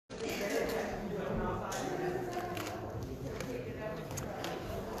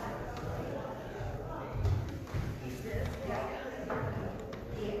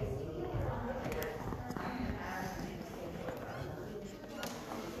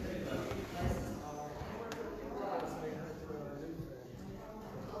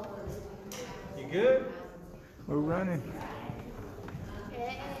good? We're running.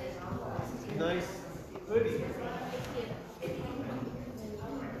 Nice hoodie.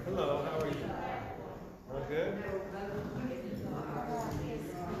 Hello, how are you? All good?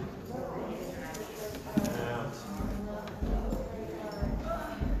 Out.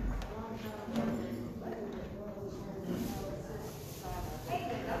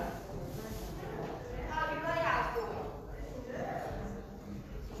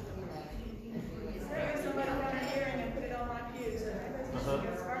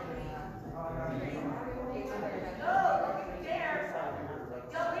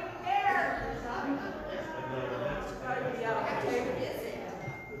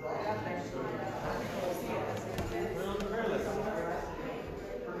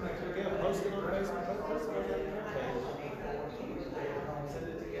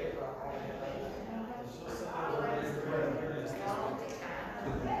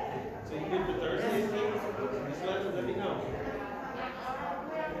 So you good for Thursday? Just let me know.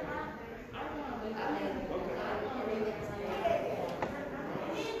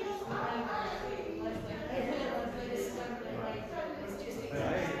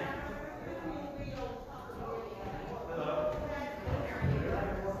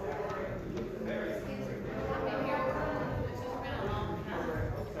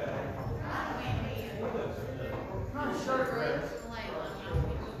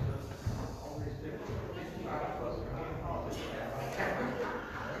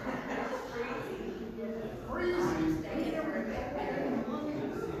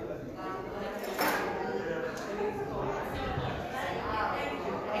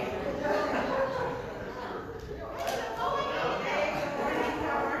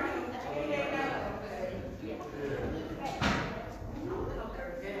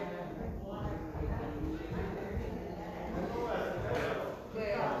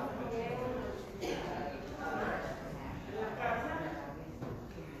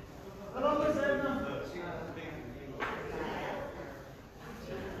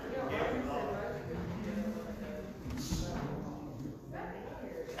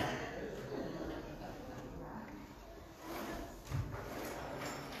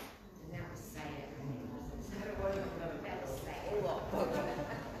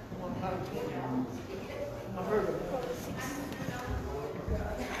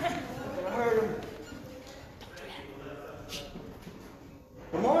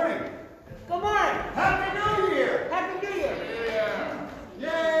 Good morning. Good morning. Happy New Year. Happy New Year.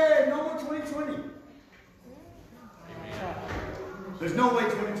 Yay, no more 2020. There's no way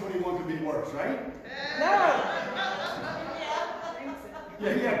 2021 could be worse, right? No.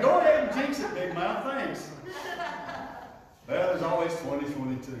 Yeah, go ahead and jinx it, big mouth, thanks. Well, there's always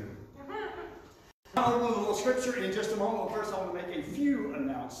 2022. I'll move a little scripture in just a moment. Well, first, I want to make a few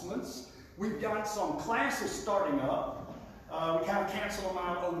announcements. We've got some classes starting up. We kind of cancel them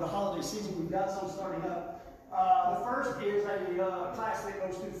out over the holiday season. We've got some starting up. The first is a class that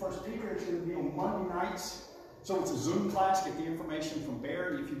goes through 1 Peter. It's going to be on Monday nights. So it's a Zoom class. Get the information from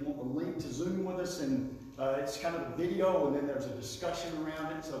Barry if you want the link to Zoom with us. And it's kind of a video, and then there's a discussion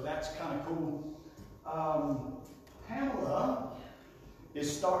around it. So that's kind of cool. Pamela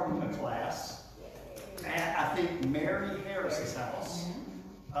is starting a class at, I think, Mary Harris's house.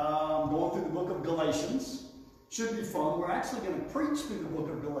 Going through the book of Galatians. Should be fun. We're actually going to preach through the book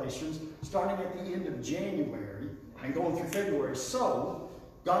of Galatians starting at the end of January and going through February. So,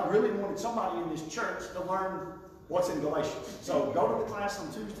 God really wanted somebody in this church to learn what's in Galatians. So, go to the class on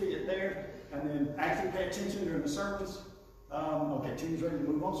Tuesday at there and then actually pay attention during the sermons. Okay, Tina's ready to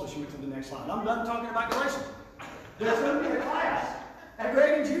move on, so she went to the next slide. I'm done talking about Galatians. There's going to be a class at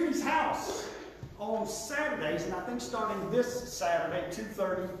Greg and Judy's house on Saturdays, and I think starting this Saturday,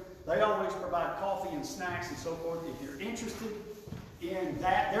 2:30. They always provide coffee and snacks and so forth. If you're interested in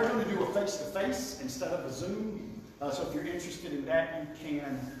that, they're going to do a face-to-face instead of a Zoom. So if you're interested in that, you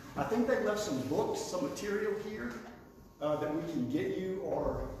can. I think they left some books, some material here that we can get you,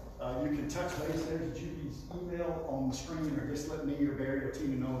 or you can touch base. There's Judy's email on the screen, or just let me or Barry or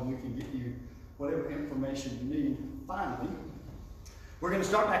Tina know, and we can get you whatever information you need. Finally, we're going to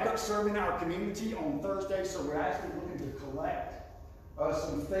start back up serving our community on Thursday, so we're actually looking to collect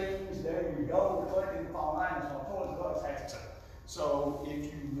some things. There you go. We're collecting the fall items on toys, gloves, hats, etc. So if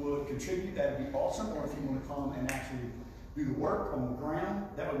you would contribute, that would be awesome. Or if you want to come and actually do the work on the ground,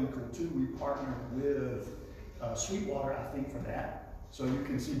 that would be cool too. We partner with Sweetwater, I think, for that. So you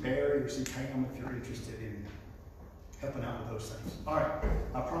can see Barry or see Pam if you're interested in helping out with those things. All right.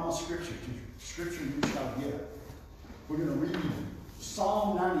 I promise scripture. Scripture you shall get. We're going to read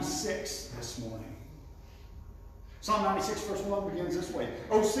Psalm 96 this morning. Psalm 96 verse 1 begins this way.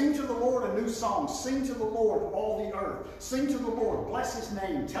 Oh, sing to the Lord a new song. Sing to the Lord, all the earth. Sing to the Lord. Bless his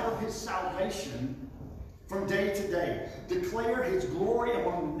name. Tell of his salvation from day to day. Declare his glory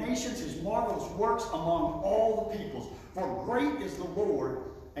among the nations, his marvelous works among all the peoples. For great is the Lord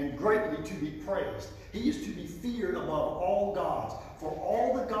and greatly to be praised. He is to be feared above all gods. For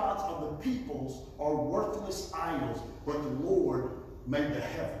all the gods of the peoples are worthless idols, but the Lord made the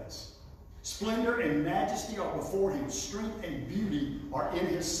heavens. Splendor and majesty are before him. Strength and beauty are in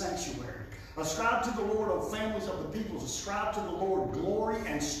his sanctuary. Ascribe to the Lord, O families of the peoples. Ascribe to the Lord glory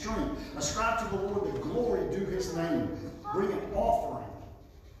and strength. Ascribe to the Lord the glory due his name. Bring an offering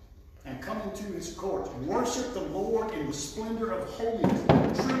and come into his courts. Worship the Lord in the splendor of holiness.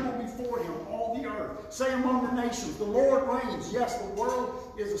 Tremble before him, all the earth. Say among the nations, the Lord reigns. Yes, the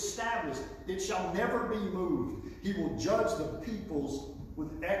world is established. It shall never be moved. He will judge the peoples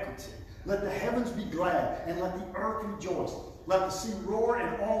with equity. Let the heavens be glad, and let the earth rejoice. Let the sea roar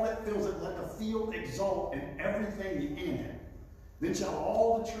and all that fills it. Let the field exult and everything in it. Then shall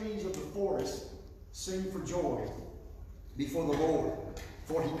all the trees of the forest sing for joy before the Lord,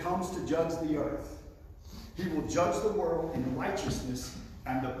 for he comes to judge the earth. He will judge the world in righteousness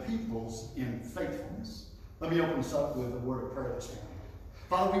and the peoples in faithfulness. Let me open this up with a word of prayer this morning.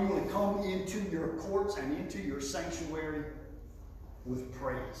 Father, we want to come into your courts and into your sanctuary with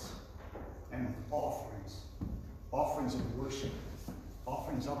praise and with offerings. Offerings of worship.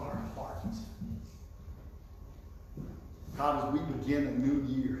 Offerings of our hearts. God, as we begin a new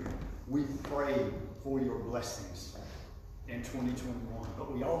year, we pray for your blessings in 2021.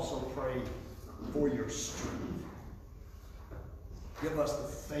 But we also pray for your strength. Give us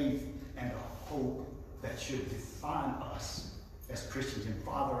the faith and the hope that should define us as Christians. And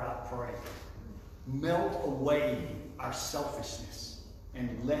Father, I pray, melt away our selfishness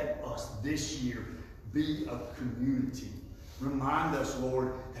and let us this year be a community. Remind us,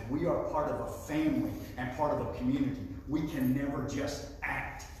 Lord, that we are part of a family and part of a community. We can never just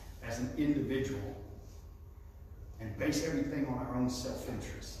act as an individual and base everything on our own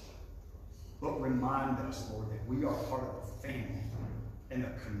self-interest. But remind us, Lord, that we are part of a family and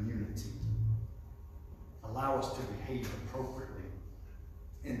a community. Allow us to behave appropriately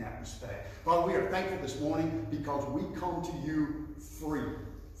in that respect. Father, we are thankful this morning because we come to you free.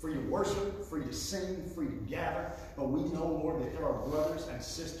 Free to worship, free to sing, free to gather. But we know, Lord, that there are brothers and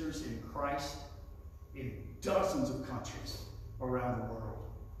sisters in Christ in dozens of countries around the world.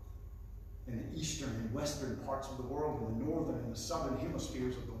 In the eastern and western parts of the world, in the northern and the southern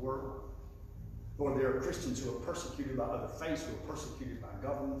hemispheres of the world. Lord, there are Christians who are persecuted by other faiths, who are persecuted by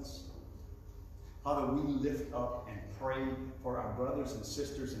governments. Father, we lift up and pray for our brothers and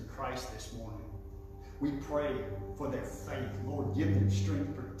sisters in Christ this morning. We pray for their faith. Lord, give them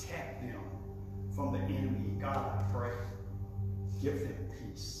strength, protect them from the enemy. God, I pray, give them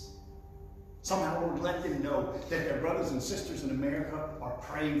peace. Somehow, Lord, let them know that their brothers and sisters in America are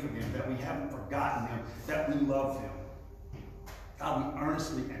praying for them, that we haven't forgotten them, that we love them. God, we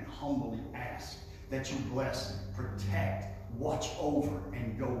earnestly and humbly ask that you bless, protect, watch over,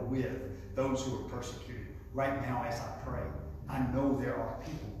 and go with those who are persecuted. Right now, as I pray, I know there are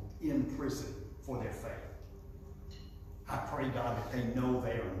people in prison for their faith. I pray, God, that they know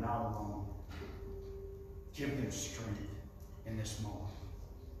they are not alone. Give them strength in this moment.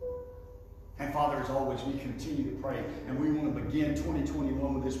 And Father, as always, we continue to pray, and we want to begin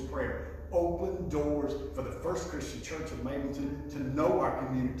 2021 with this prayer. Open doors for the First Christian Church of Mableton to know our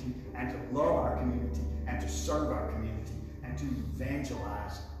community and to love our community and to serve our community and to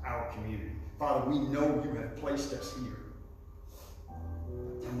evangelize our community. Father, we know you have placed us here.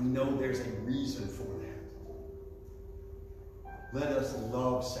 And we know there's a reason for that. Let us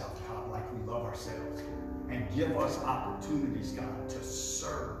love South Cobb like we love ourselves. And give us opportunities, God, to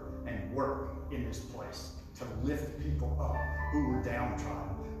serve and work in this place. To lift people up who were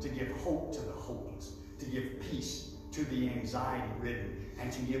downtrodden. To give hope to the hopeless. To give peace to the anxiety-ridden.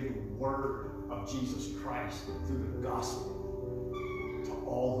 And to give the word of Jesus Christ through the gospel to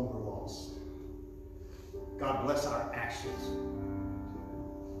all who are lost. God, bless our actions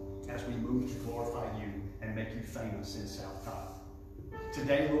as we move to glorify you and make you famous in South Cobb.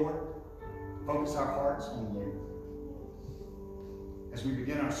 Today, Lord, focus our hearts on you. As we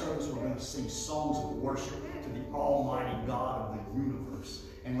begin our service, we're going to sing songs of worship to the Almighty God of the universe.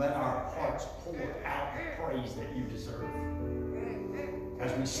 And let our hearts pour out the praise that you deserve.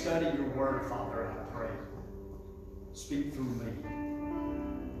 As we study your word, Father, I pray, speak through me.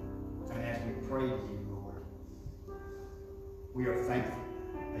 And as we pray to you, Lord, we are thankful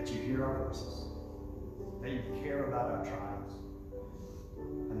that you hear our voices, that you care about our trials,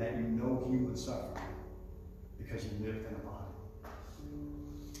 and that you know human suffering because you lived in a body.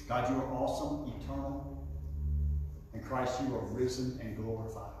 God, you are awesome, eternal. In Christ, you are risen and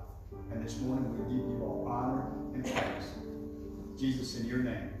glorified. And this morning we give you all honor and praise. Jesus, in your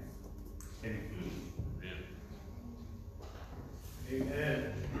name. Amen.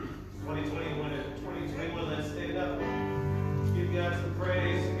 Amen. 2021 and 2021, let's stand up. Give God some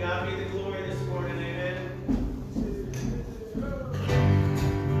praise. To God be the glory this morning. Amen.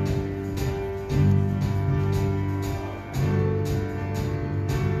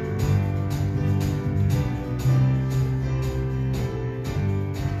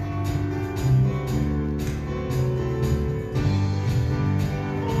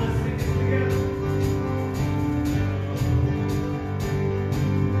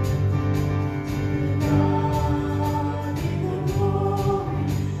 God be the glory,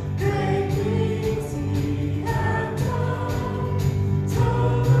 great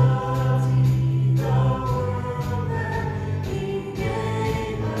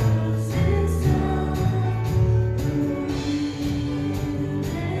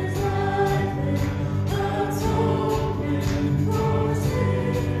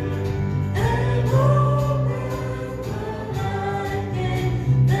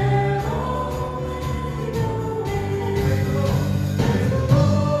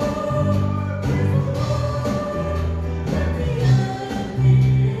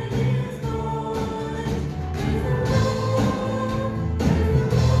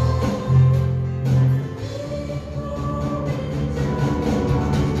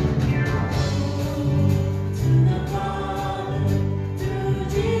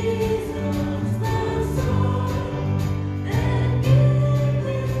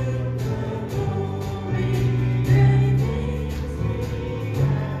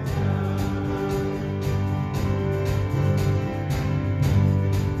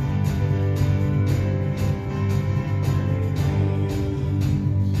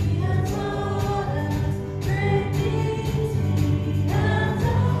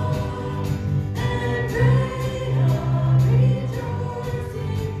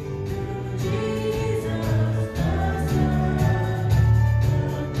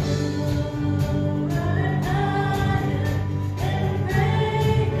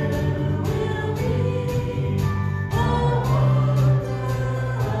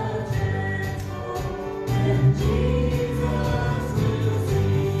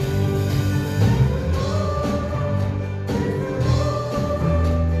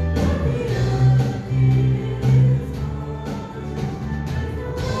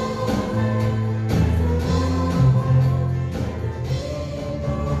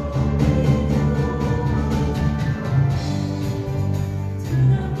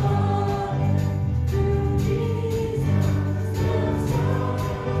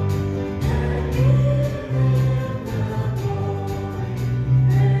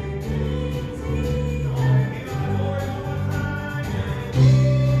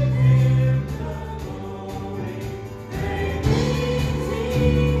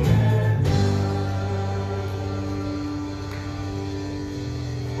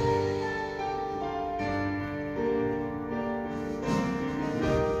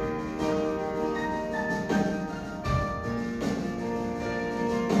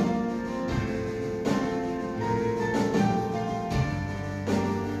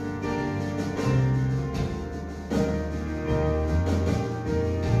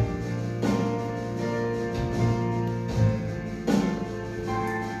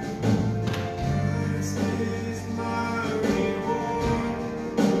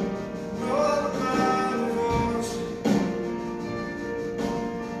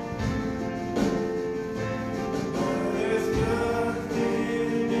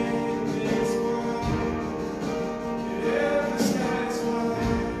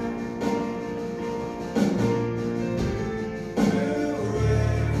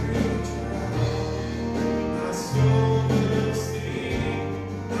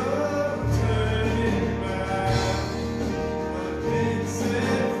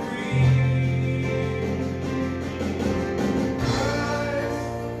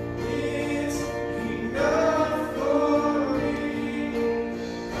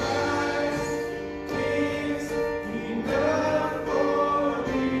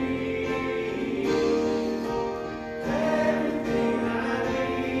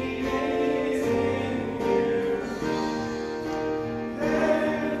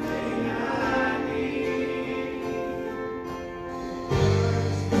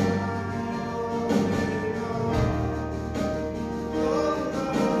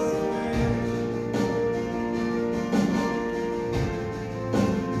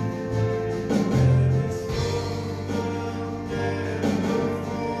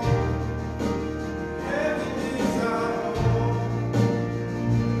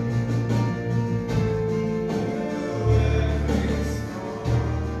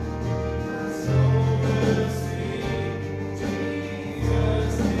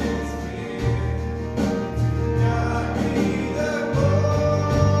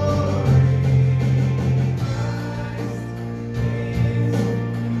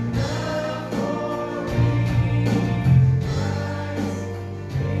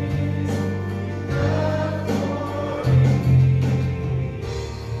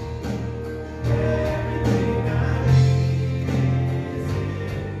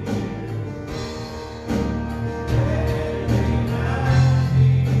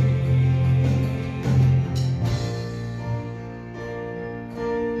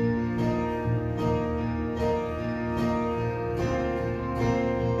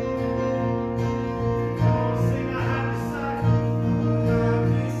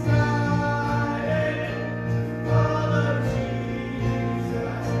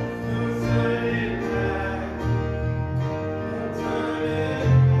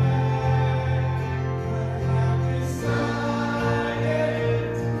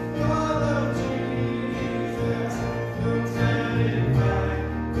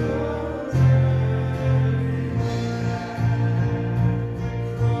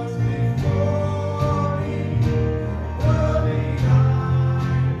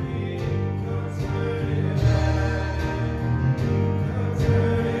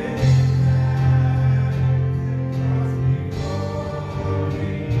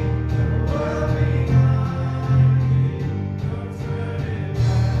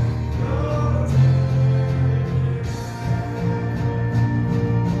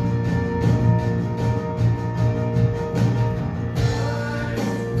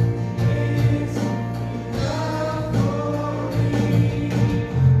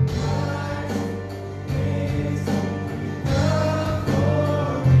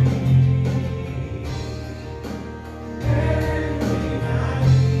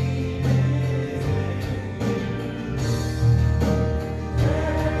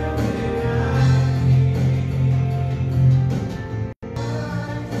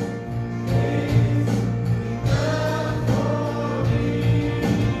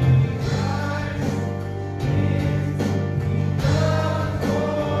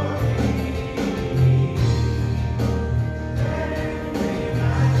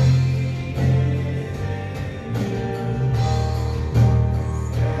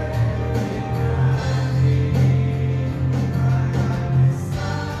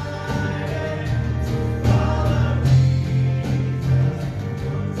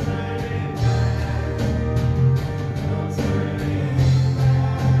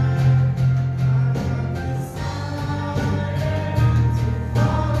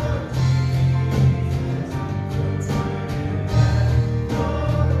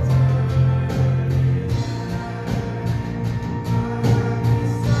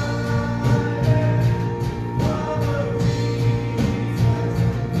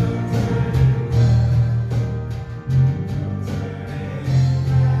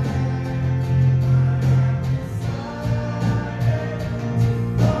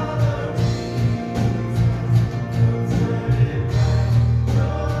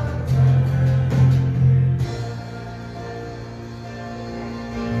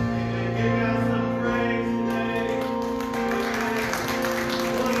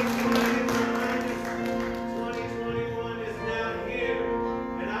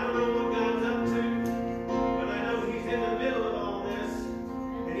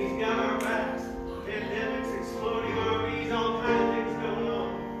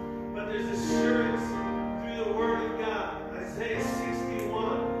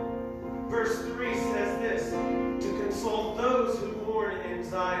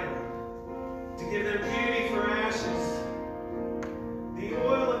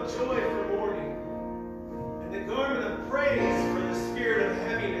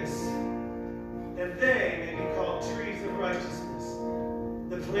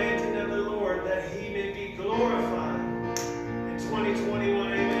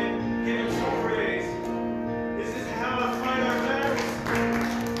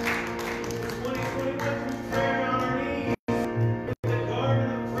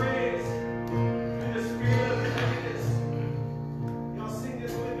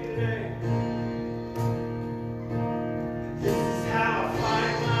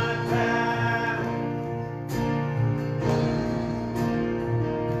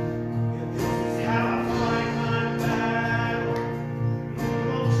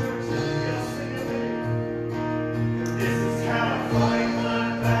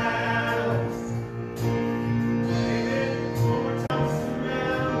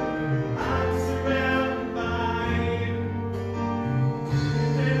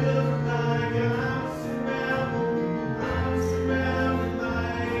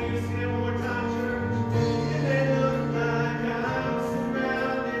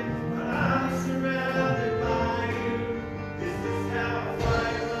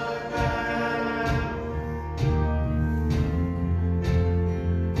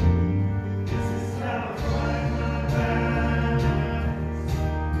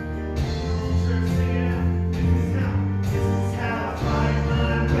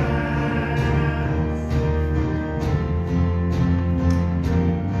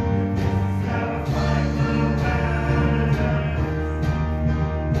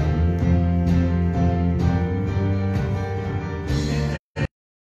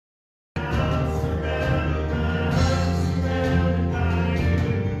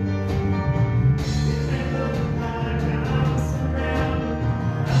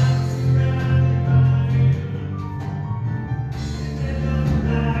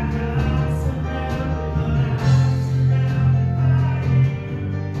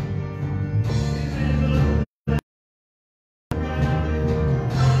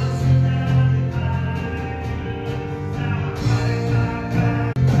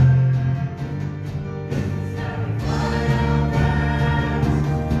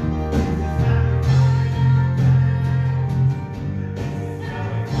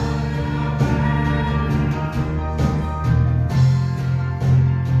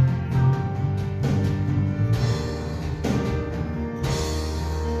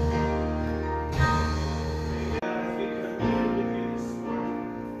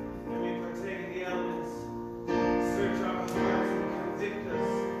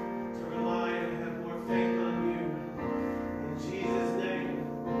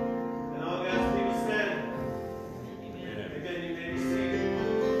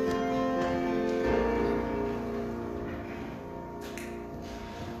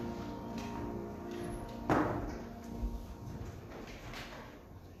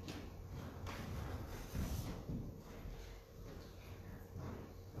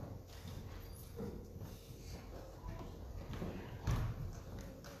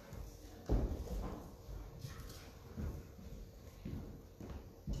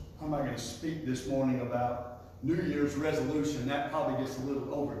I'm not going to speak this morning about New Year's resolution. That probably gets a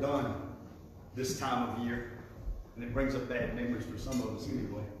little overdone this time of year, and it brings up bad memories for some of us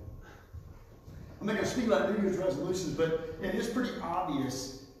anyway. I'm not going to speak about New Year's resolutions, but it is pretty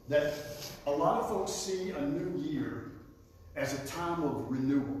obvious that a lot of folks see a new year as a time of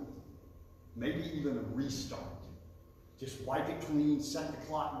renewal, maybe even a restart. Just wipe it clean, set the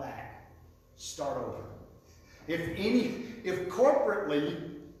clock back, start over. If corporately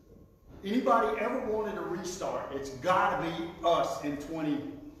anybody ever wanted a restart, it's got to be us in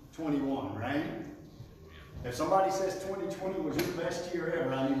 2021, right? If somebody says 2020 was your best year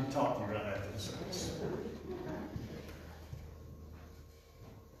ever, I need to talk to you right after the service.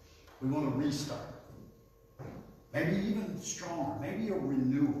 We want to restart. Maybe even stronger. Maybe a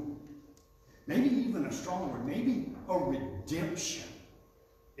renewal. Maybe even a stronger word. Maybe a redemption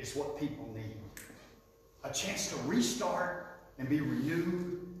is what people need. A chance to restart and be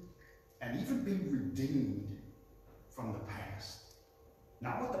renewed and even be redeemed from the past.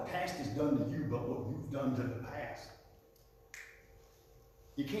 Not what the past has done to you, but what you've done to the past.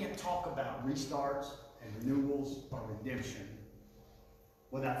 You can't talk about restarts and renewals or redemption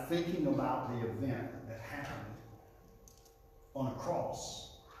without thinking about the event that happened on a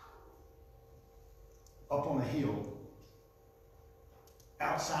cross, up on a hill,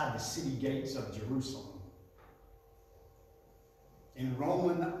 outside the city gates of Jerusalem, in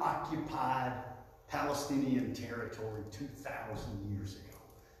Roman-occupied Palestinian territory 2,000 years ago.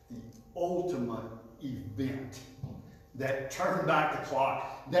 The ultimate event that turned back the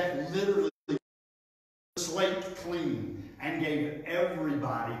clock, that literally slate clean and gave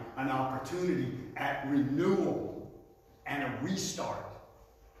everybody an opportunity at renewal and a restart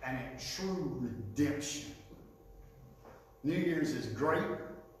and a true redemption. New Year's is great.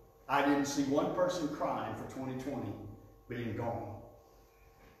 I didn't see one person crying for 2020 being gone.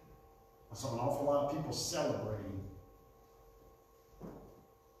 I saw an awful lot of people celebrating.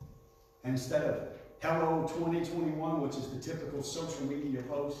 And instead of hello 2021, which is the typical social media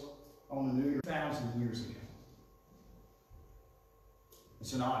post on the New Year 1,000 years ago.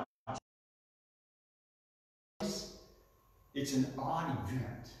 It's an odd. It's an odd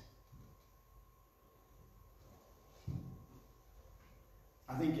event.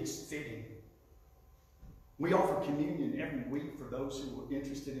 I think it's fitting. We offer communion every week for those who are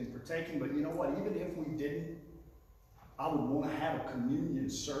interested in partaking, but you know what? Even if we didn't, I would want to have a communion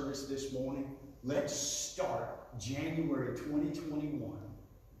service this morning. Let's start January 2021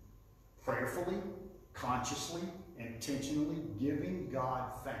 prayerfully, consciously, intentionally giving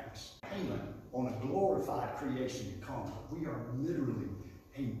God thanks. Payment on a glorified creation to come. We are literally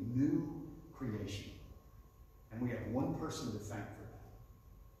a new creation. And we have one person to thank for that.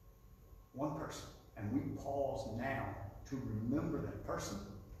 One person. And we pause now to remember that person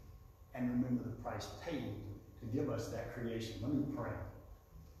and remember the price paid to give us that creation. Let me pray.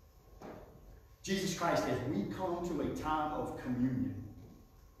 Jesus Christ, as we come to a time of communion,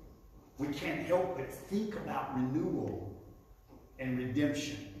 we can't help but think about renewal and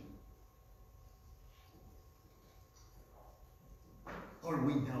redemption. Lord,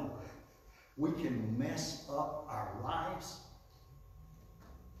 we know we can mess up our lives.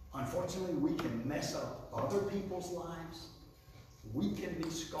 Unfortunately, we can mess up other people's lives. We can be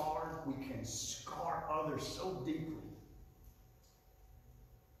scarred. We can scar others so deeply.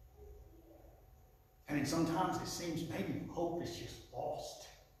 I mean, sometimes it seems maybe hope is just lost.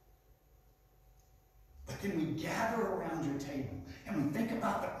 But then we gather around your table and we think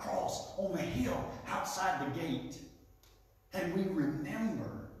about the cross on the hill outside the gate. And we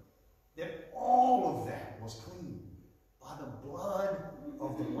remember that all of that was clean by the blood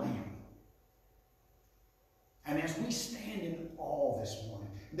of the Lamb. And as we stand in awe this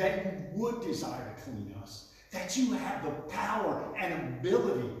morning, that you would desire to clean us, that you have the power and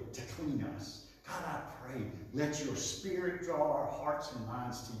ability to clean us. God, I pray, let your Spirit draw our hearts and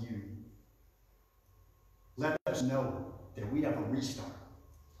minds to you. Let us know that we have a restart,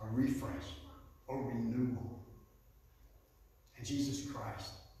 a refresh, a renewal. And Jesus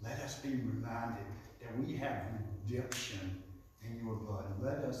Christ, let us be reminded that we have redemption in your blood.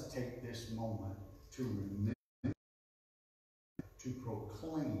 Let us take this moment to remember, to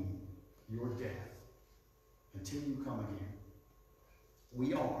proclaim your death until you come again.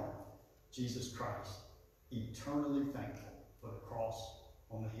 We are, Jesus Christ, eternally thankful for the cross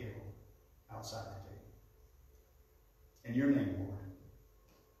on the hill outside the gate. In your name, Lord.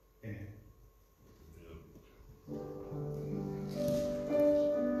 Amen.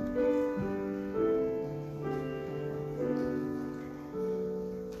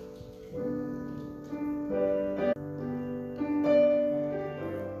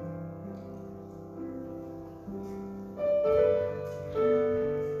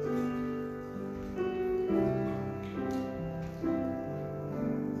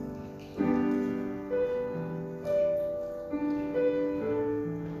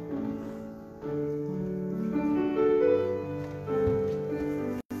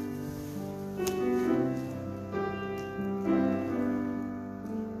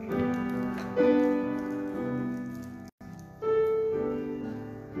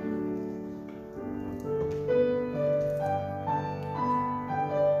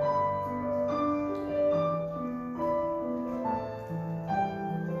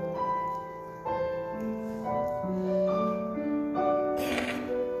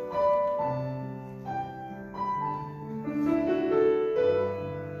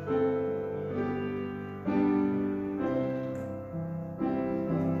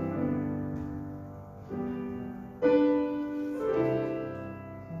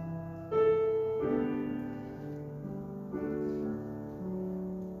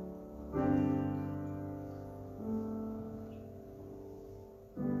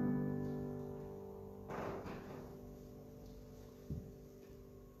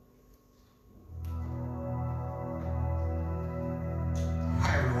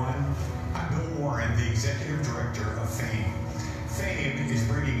 Executive Director of FAME. FAME is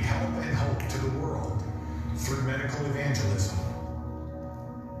bringing help and hope to the world through medical evangelism.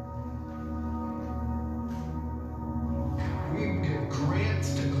 We give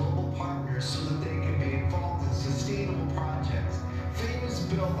grants to global partners so that they can be involved in sustainable projects. FAME has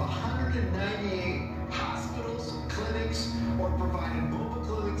built 198 hospitals, clinics, or provided mobile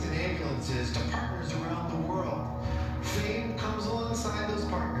clinics and ambulances to partners around the world. FAME comes alongside those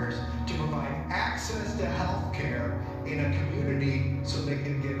partners to provide access to health care in a community so they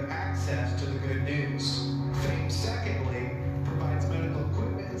can give access to the good news. FAME, secondly, provides medical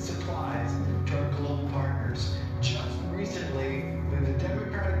equipment and supplies to our global partners. Just recently, in the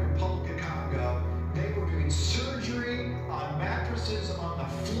Democratic Republic of Congo, they were doing surgery on mattresses on the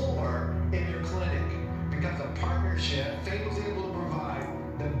floor in their clinic. Because of partnership, FAME was able to provide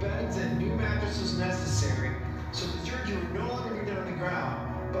the beds and new mattresses necessary so the surgery would no longer be done on the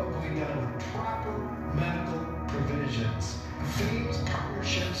ground, but would be done with proper medical provisions. FAME's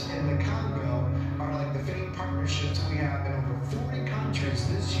partnerships in the Congo are like the FAME partnerships we have in over 40 countries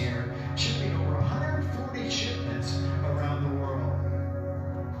this year, shipping over 140 shipments around the world.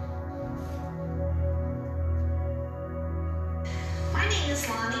 My name is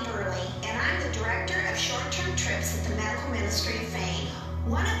Lonnie Burley, and I'm the Director of Short-Term Trips at the Medical Ministry of FAME.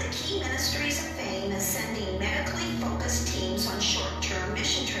 One of the key ministries of FAME is sending medically focused teams on short-term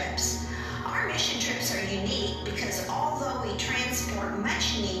mission trips. Our mission trips are unique because although we transport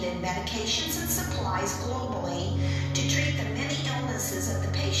much-needed medications and supplies globally to treat the many illnesses of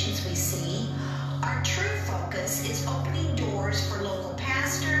the patients we see, our true focus is opening doors for local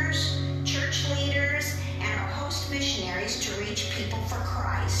pastors, church leaders, and our host missionaries to reach people for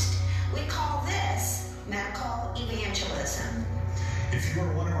Christ. We call this medical evangelism. If you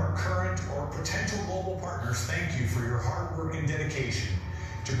are one of our current or potential global partners, thank you for your hard work and dedication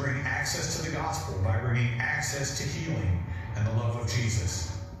to bring access to the gospel by bringing access to healing and the love of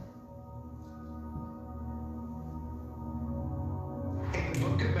Jesus. In the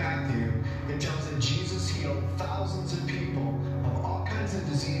book of Matthew, it tells that Jesus healed thousands of people of all kinds of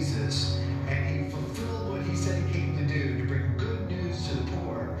diseases, and he fulfilled what he said he came to do, to bring good news to the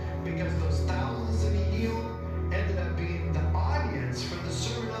poor, because those thousands that he healed ended up being the audience for the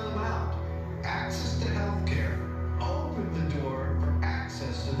Sermon on the Mount. Access to health care opened the door for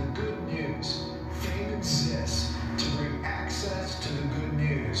access to the good news. FAME exists to bring access to the good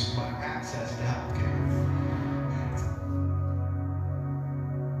news by access to health care.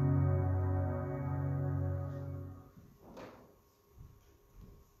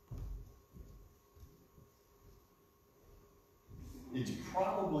 It's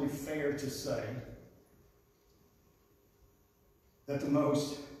probably fair to say that the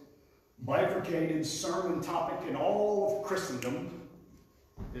most bifurcated sermon topic in all of Christendom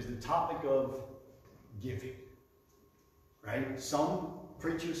is the topic of giving, right? Some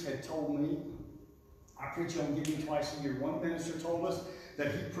preachers had told me, I preach on giving twice a year. One minister told us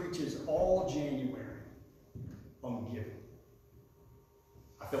that he preaches all January on giving.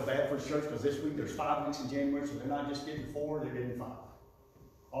 I feel bad for his church because this week there's 5 weeks in January, so they're not just getting 4, they're getting 5.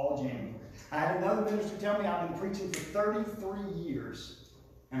 All January. I had another minister tell me I've been preaching for 33 years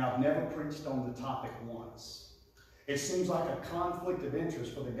and I've never preached on the topic once. It seems like a conflict of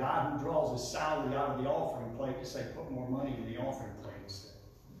interest for the guy who draws his salary out of the offering plate to say, put more money in the offering plate instead.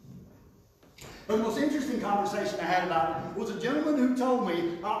 But the most interesting conversation I had about it was a gentleman who told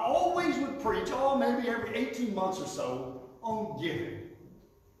me I always would preach, maybe every 18 months or so, on giving.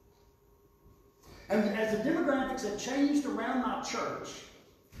 And as the demographics have changed around my church,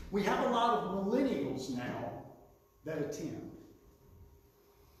 we have a lot of millennials now that attend.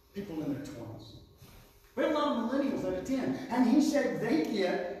 People in their 20s. We have a lot of millennials that attend. And he said they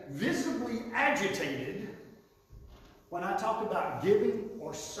get visibly agitated when I talk about giving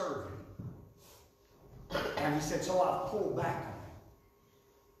or serving. And he said, so I've pulled back on it.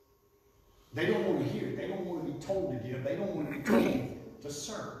 They don't want to hear it. They don't want to be told to give. They don't want to be told to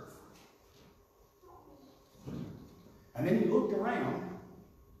serve. And then he looked around,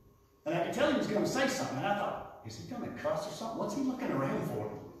 and I could tell he was going to say something. And I thought, is he going to cuss or something? What's he looking around for?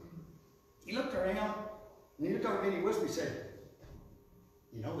 He looked around, and he looked over at me and he whispered, he said,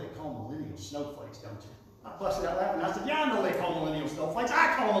 you know they call millennials snowflakes, don't you? I busted out laughing. I said, yeah, I know they call millennials snowflakes.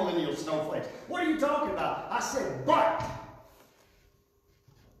 I call millennials snowflakes. What are you talking about? I said, but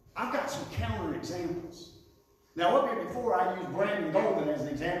I've got some counter examples. Now, up here before, I used Brandon Golden as an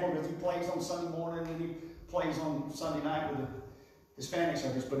example because he plays on Sunday morning and he plays on Sunday night with the Hispanic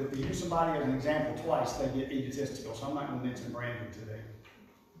service. But if you use somebody as an example twice, they get egotistical. So I'm not going to mention Brandon today.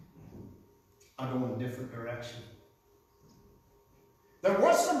 I go in a different direction. There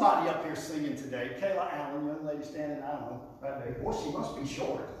was somebody up here singing today. Kayla Allen, young lady standing, I don't know, right there. Boy, she must be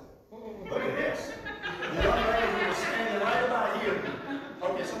short. Look at this. The young lady who was standing right about here.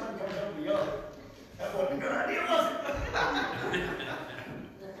 Okay, somebody comes over the other. That wasn't a good idea, was it?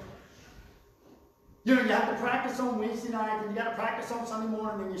 You know, you have to practice on Wednesday night, and you got to practice on Sunday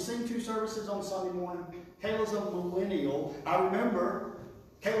morning, and you sing 2 services on Sunday morning. Kayla's a millennial. I remember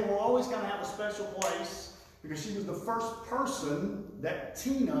Kayla will always kind of have a special place because she was the first person that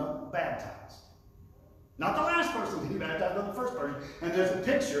Tina baptized. Not the last person he baptized, but the first person. And there's a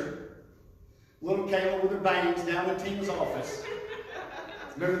picture, little Kayla with her bangs down in Tina's office.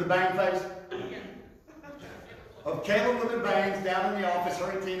 Remember the bang face? Of Kayla with her bangs down in the office,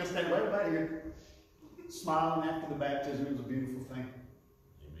 her and Tina standing right about here, smiling after the baptism. It was a beautiful thing.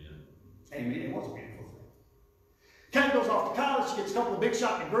 Amen. Amen. It was a beautiful thing. Kayla goes off to college. She gets a couple of big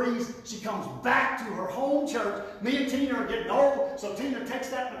shot degrees. She comes back to her home church. Me and Tina are getting old, so Tina takes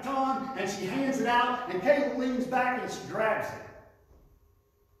that baton and she hands it out, and Kayla leans back and she grabs it.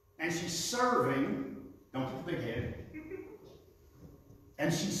 And she's serving. Don't get the big head.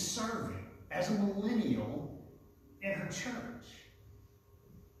 And she's serving as a millennial in her church.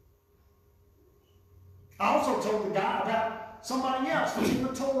 I also told the guy about somebody else,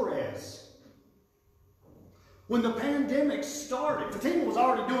 Fatima Torres. When the pandemic started, Fatima was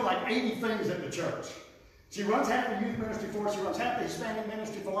already doing like 80 things at the church. She runs half the youth ministry for us. She runs half the Hispanic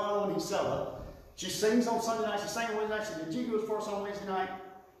ministry for Lalo and Isela. She sings on Sunday night. She sang on Wednesday night. She did Jigos for us on Wednesday night.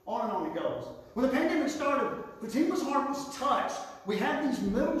 On and on it goes. When the pandemic started, Fatima's heart was touched. We had these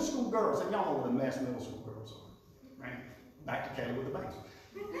middle school girls, and y'all know what a mess middle school girls are, right? Back to Kayla with the bangs.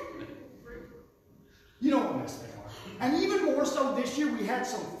 You know what mess they are. And even more so this year, we had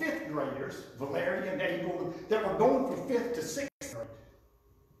some 5th graders, Valeria and April, that were going from 5th to 6th grade.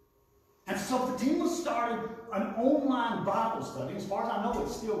 And so Fatima started an online Bible study. As far as I know,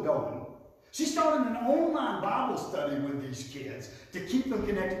 it's still going. She started an online Bible study with these kids to keep them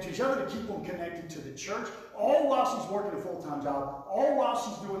connected to each other, to keep them connected to the church, all while she's working a full-time job, all while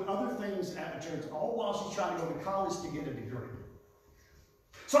she's doing other things at the church, all while she's trying to go to college to get a degree.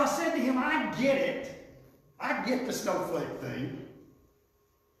 So I said to him, I get it. I get the snowflake thing.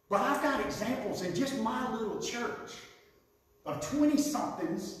 But I've got examples in just my little church of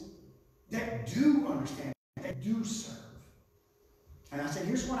 20-somethings that do understand, that do serve. And I said,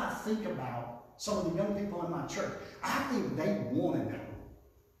 here's what I think about some of the young people in my church. I think they want to know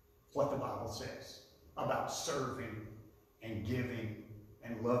what the Bible says about serving and giving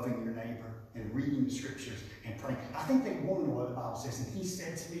and loving your neighbor and reading the scriptures and praying. I think they want to know what the Bible says. And he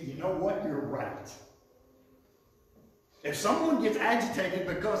said to me, you know what? You're right. If someone gets agitated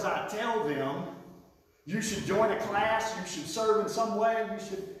because I tell them you should join a class, you should serve in some way,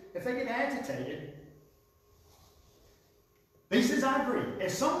 if they get agitated, he says, I agree.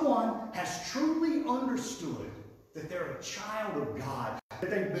 If someone has truly understood that they're a child of God, that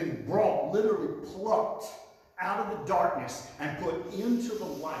they've been brought, literally plucked out of the darkness and put into the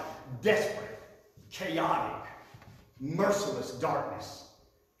light, desperate, chaotic, merciless darkness,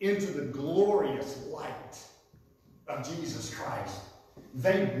 into the glorious light of Jesus Christ,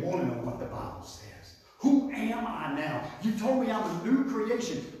 they want to know what the Bible says. Who am I now? You told me I'm a new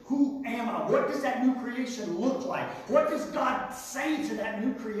creation. Who am I? What does that new creation look like? What does God say to that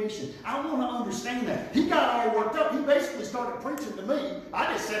new creation? I want to understand that. He got all worked up. He basically started preaching to me.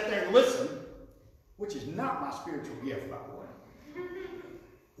 I just sat there and listened, which is not my spiritual gift, by the way.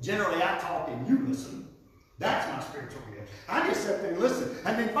 Generally, I talk and you listen. That's my spiritual gift. I just sat there and listened.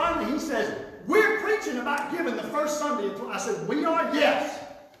 And then finally he says, we're preaching about giving the first Sunday. I said, we are? Yes,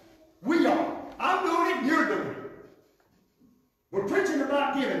 we are. I'm doing it, you're doing it. We're preaching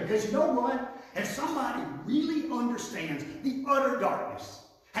about giving because you know what? If somebody really understands the utter darkness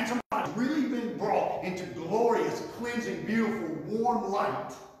and somebody's really been brought into glorious, cleansing, beautiful, warm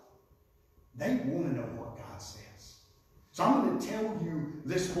light, they want to know what God says. So I'm going to tell you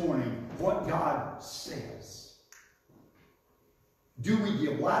this morning what God says. Do we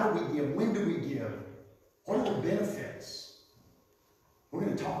give? Why do we give? When do we give? What are the benefits? We're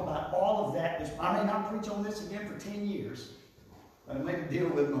going to talk about all of that. I may not preach on this again for 10 years. I made a deal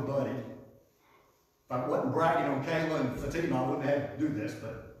with my buddy. If I wasn't bragging on Kayla and Fatima, I wouldn't have to do this,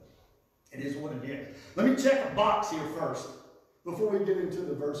 but it is what it is. Let me check a box here first before we get into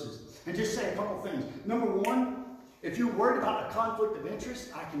the verses and just say a couple things. Number one, if you're worried about a conflict of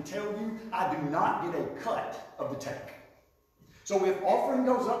interest, I can tell you I do not get a cut of the take. So if offering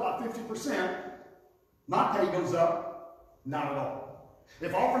goes up by 50%, my pay goes up not at all.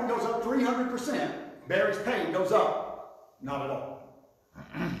 If offering goes up 300%, Barry's pay goes up not at all.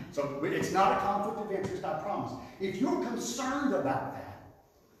 So it's not a conflict of interest, I promise. If you're concerned about that,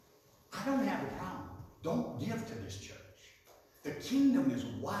 I don't have a problem. Don't give to this church. The kingdom is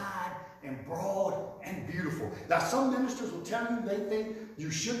wide and broad and beautiful. Now, some ministers will tell you they think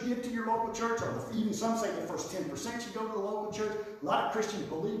you should give to your local church, or even some say the first 10% should go to the local church. A lot of Christians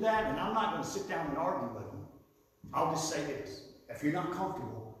believe that, and I'm not going to sit down and argue with them. I'll just say this. If you're not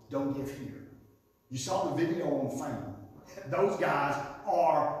comfortable, don't give here. You saw the video on Fame. Those guys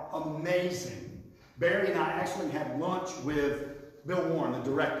are amazing. Barry and I actually had lunch with Bill Warren, the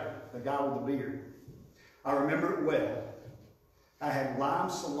director, the guy with the beard. I remember it well. I had lime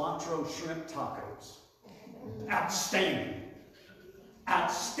cilantro shrimp tacos. Outstanding.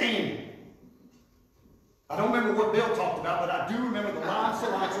 Outstanding. I don't remember what Bill talked about, but I do remember the lime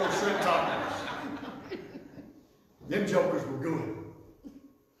cilantro shrimp tacos. Them jokers were good.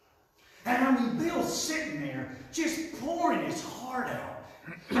 And I mean, Bill's sitting there just pouring his heart out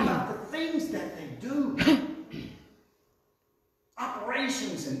about the things that they do.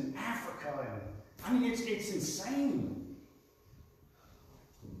 Operations in Africa. And, I mean, it's insane.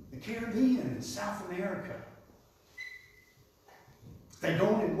 The Caribbean and South America. They go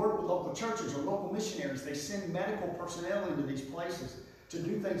in and work with local churches or local missionaries. They send medical personnel into these places to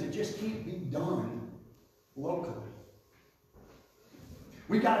do things that just can't be done locally.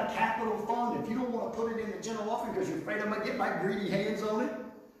 We got a capital fund. If you don't want to put it in the general offering because you're afraid I'm going to get my greedy hands on it,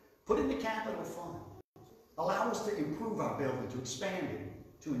 put it in the capital fund. Allow us to improve our building, to expand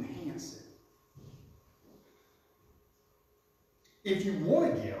it, to enhance it. If you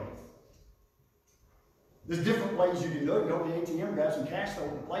want to give, there's different ways you can do it. Go to the ATM, grab some cash, throw it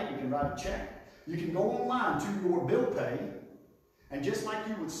in the plate, you can write a check. You can go online to your bill pay, and just like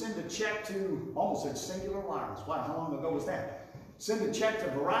you would send a check to, almost said Singular Wireless. Wow, how long ago was that? Send a check to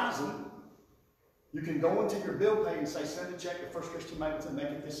Verizon. You can go into your bill pay and say, send a check to First Christian Mableton, make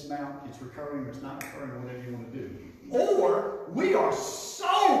it this amount, it's recurring or it's not recurring, or whatever you want to do. Or, we are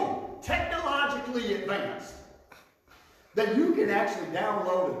so technologically advanced that you can actually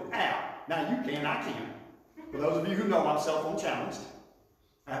download an app. Now you can, I can't. For those of you who know, I'm cell phone challenged.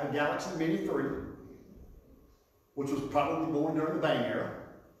 I have a Galaxy Mini 3, which was probably born during the Bang era.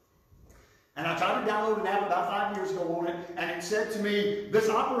 And I tried to download an app about 5 years ago on it, and it said to me, this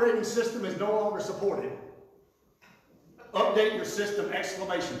operating system is no longer supported. Update your system,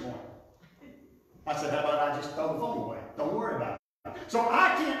 exclamation point. I said, how about I just throw the phone away? Don't worry about it. So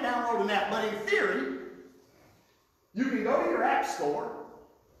I can't download an app, but in theory, you can go to your app store,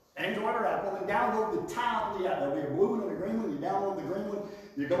 Android or Apple, and download the title of the app. There'll be a blue one and a green one. You download the green one,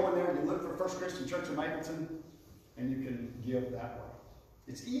 you go in there and you look for First Christian Church of Mableton, and you can give that way.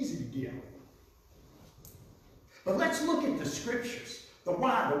 It's easy to give. But let's look at the scriptures. The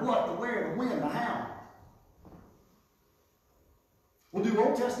why, the what, the where, the when, the how. We'll do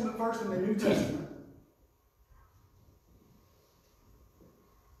Old Testament first and then New Testament.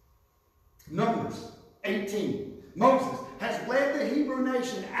 Numbers 18. Moses has led the Hebrew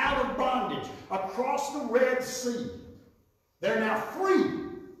nation out of bondage across the Red Sea. They're now free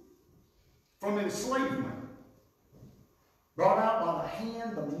from enslavement. Brought out by the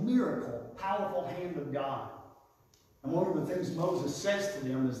hand, the miracle, powerful hand of God. And one of the things Moses says to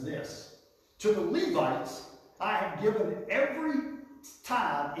them is this: to the Levites, I have given every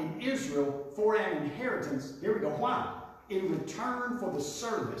tithe in Israel for an inheritance. Here we go. Why? In return for the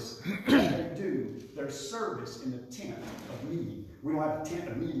service that they do, their service in the tent of meeting. We don't have a tent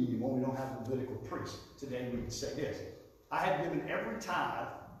of meeting anymore. We don't have a Levitical priest. Today we would say this: I have given every tithe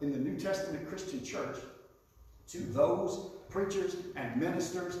in the New Testament Christian church to those preachers and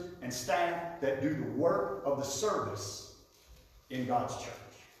ministers and staff that do the work of the service in God's church.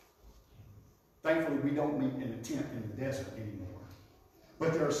 Thankfully, we don't meet in a tent in the desert anymore.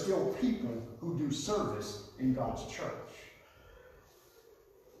 But there are still people who do service in God's church.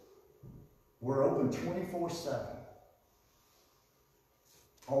 We're open 24/7.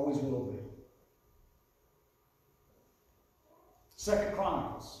 Always will be. 2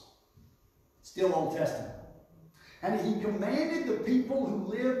 Chronicles, still Old Testament. And he commanded the people who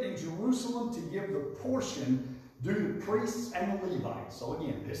lived in Jerusalem to give the portion due to priests and the Levites. So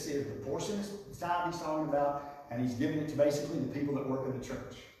again, this is the portion is tithe he's talking about, and he's giving it to basically the people that work in the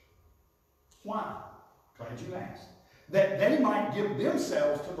church. Why? Glad you asked. That they might give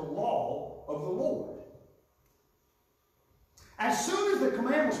themselves to the law of the Lord. As soon as the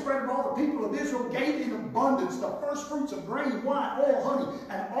command was spread abroad, the people of Israel gave in abundance the first fruits of grain, wine, oil, honey,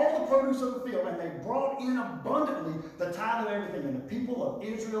 and all the produce of the field. And they brought in abundantly the tithe of everything. And the people of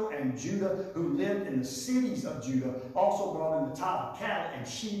Israel and Judah who lived in the cities of Judah also brought in the tithe of cattle and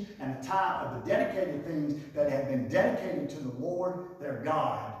sheep and the tithe of the dedicated things that had been dedicated to the Lord their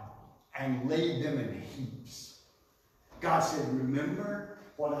God, and laid them in heaps. God said, remember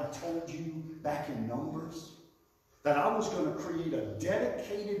what I told you back in Numbers? That I was going to create a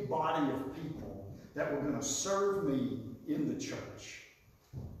dedicated body of people that were going to serve me in the church.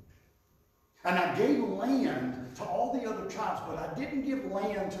 And I gave land to all the other tribes, but I didn't give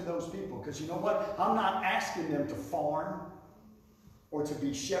land to those people. Because you know what? I'm not asking them to farm or to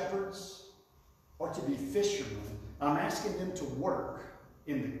be shepherds or to be fishermen. I'm asking them to work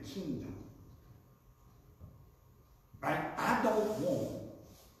in the kingdom. Right? I don't want,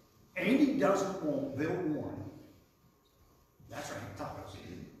 Andy doesn't want Bill Warren. That's right, tacos.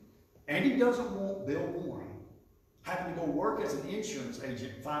 Andy doesn't want Bill Warren having to go work as an insurance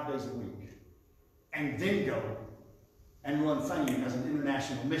agent 5 days a week and then go and run Fame as an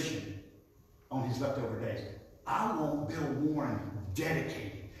international mission on his leftover days. I want Bill Warren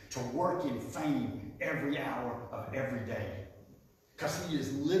dedicated to work in Fame every hour of every day. Because he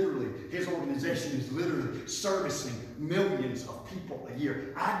is literally, his organization is literally servicing millions of people a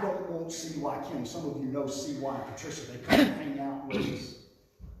year. I don't want C.Y. Kim. Some of you know C.Y. and Patricia. They come and hang out with us.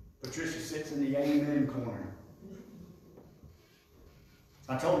 Patricia sits in the amen corner.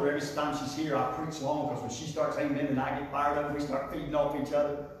 I told her every time she's here, I preach long, because when she starts amen and I get fired up, we start feeding off each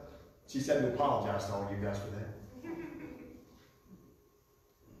other. She said to apologize to all you guys for that.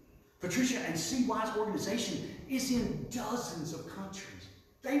 Patricia and CY's organization is in dozens of countries.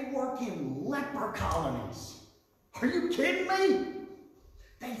 They work in leper colonies. Are you kidding me?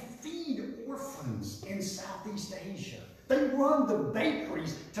 They feed orphans in Southeast Asia. They run the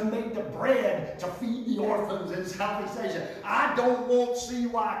bakeries to make the bread to feed the orphans in Southeast Asia. I don't want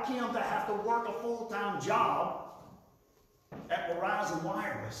C.Y. Kim to have to work a full-time job at Verizon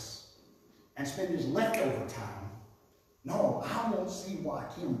Wireless and spend his leftover time. No, I want C.Y.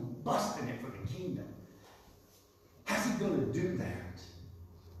 Kim busting it for the kingdom. How's he going to do that?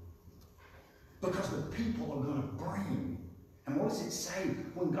 Because the people are going to bring. And what does it say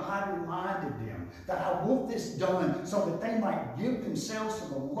when God reminded them that I want this done so that they might give themselves to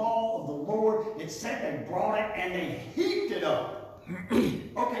the law of the Lord? It said they brought it and they heaped it up.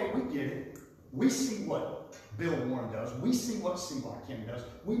 Okay, we get it. We see what Bill Warren does. We see what C.Y. Kim does.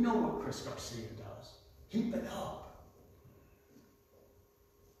 We know what Chris Garcia does. Heap it up.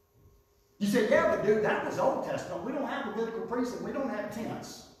 You say, yeah, but dude, that was Old Testament. We don't have Levitical priesthood. We don't have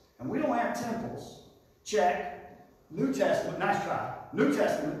tents. And we don't have temples. Check. New Testament. Nice try. New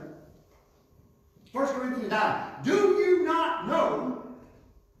Testament. 1 Corinthians 9. Do you not know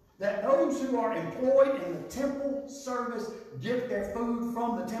that those who are employed in the temple service give their food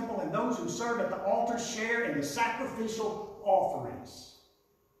from the temple, and those who serve at the altar share in the sacrificial offerings?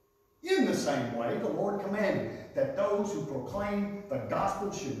 In the same way, the Lord commanded that those who proclaim the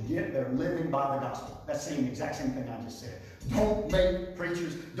gospel should get their living by the gospel. That's the exact same thing I just said. Don't make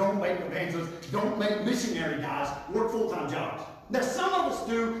preachers, don't make evangelists, don't make missionary guys work full-time jobs. Now, some of us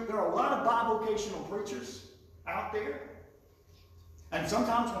do. There are a lot of bivocational preachers out there. And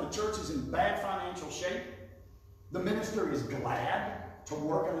sometimes when a church is in bad financial shape, the minister is glad to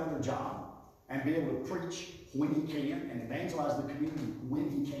work another job and be able to preach when he can and evangelize the community when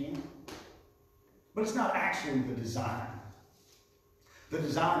he can. But it's not actually the design. The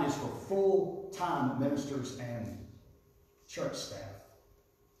design is for full-time ministers and church staff.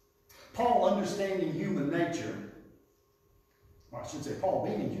 Paul, understanding human nature, or I should say Paul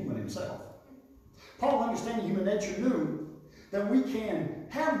being human himself, Paul, understanding human nature, knew that we can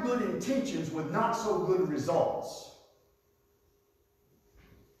have good intentions with not so good results.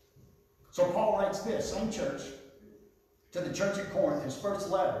 So Paul writes this, same church, to the church at Corinth, his first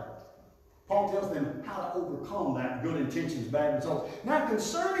letter. Paul tells them how to overcome that good intentions, bad results. Now,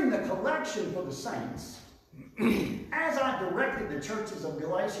 concerning the collection for the saints, as I directed the churches of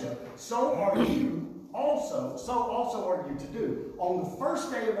Galatia, so also are you to do. On the first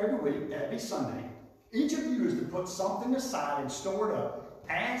day of every week, that'd be Sunday, each of you is to put something aside and store it up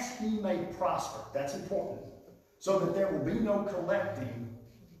as he may prosper. That's important. So that there will be no collecting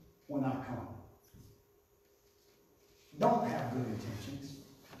when I come. Don't have good intentions.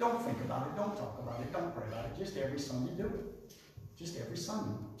 Don't think about it. Don't talk about it. Don't pray about it. Just every Sunday do it. Just every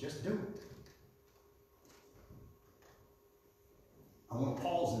Sunday. Just do it. I want to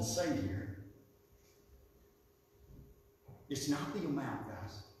pause and say here, it's not the amount,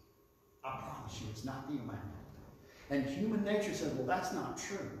 guys. I promise you, it's not the amount. And human nature says, well, that's not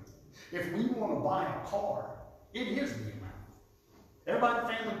true. If we want to buy a car, it is the amount. Everybody in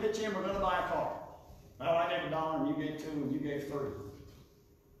the family pitch in, we're going to buy a car. Well, I gave $1 and you gave $2 and you gave $3.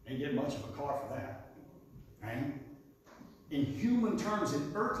 Ain't get much of a car for that. Right? In human terms,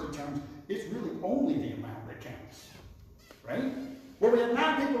 in earthly terms, it's really only the amount that counts. Right? Well, we had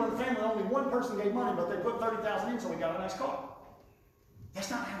 9 people in the family, only one person gave money, but they put $30,000 in, so we got a nice car. That's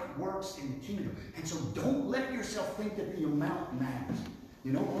not how it works in the kingdom. And so don't let yourself think that the amount matters.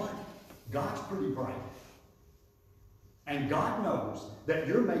 You know what? God's pretty bright. And God knows that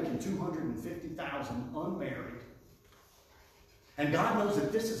you're making $250,000 unmarried. And God knows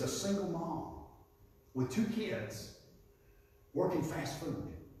that this is a single mom with 2 kids working fast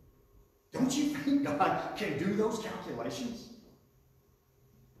food. Don't you think God can do those calculations?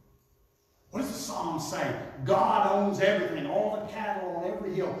 What does the Psalm say? God owns everything, all the cattle on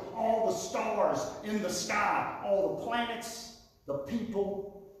every hill, all the stars in the sky, all the planets, the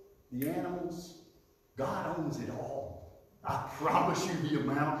people, the animals. God owns it all. I promise you the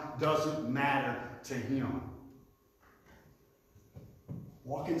amount doesn't matter to him.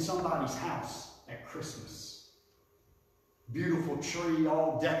 Walk in somebody's house at Christmas. Beautiful tree,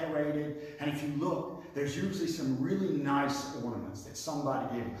 all decorated. And if you look, there's usually some really nice ornaments that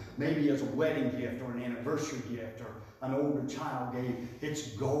somebody gave, maybe as a wedding gift or an anniversary gift or an older child gave. It's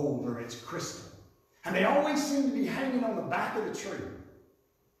gold or it's crystal. And they always seem to be hanging on the back of the tree.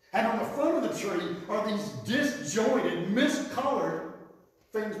 And on the front of the tree are these disjointed, miscolored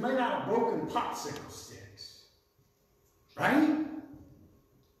things made out of broken popsicle sticks. Right?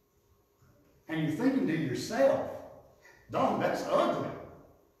 And you're thinking to yourself, dog, that's ugly.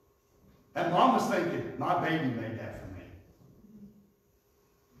 And mama's thinking, my baby made that for me.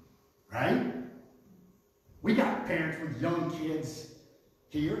 Right? We got parents with young kids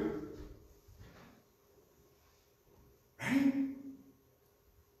here. Right?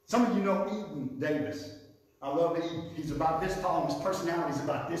 Some of you know Eden Davis. I love Eden. He's about this tall and his personality is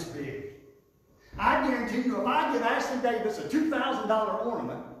about this big. I guarantee you, if I give Ashley Davis a $2,000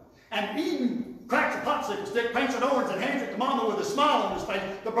 ornament and Eden cracks a popsicle stick, paints it orange, and hands it to Mama with a smile on his face,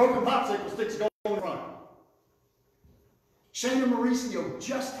 the broken popsicle sticks go in front. Shana Mauricio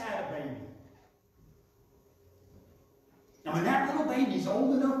just had a baby. Now, when that little baby's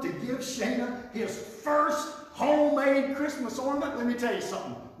old enough to give Shana his first homemade Christmas ornament, let me tell you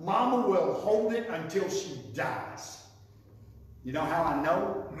something. Mama will hold it until she dies. You know how I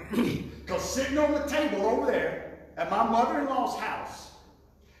know? Because sitting on the table over there at my mother-in-law's house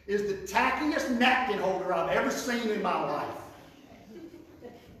is the tackiest napkin holder I've ever seen in my life.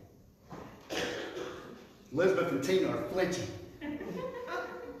 Elizabeth and Tina are flinching.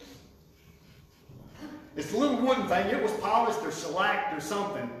 It's a little wooden thing. It was polished or shellacked or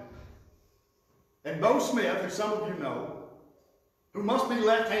something. And Bo Smith, who some of you know, who must be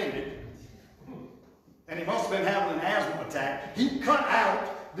left-handed, and he must have been having an asthma attack, he cut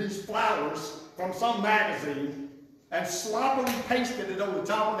out these flowers from some magazine and sloppily pasted it on the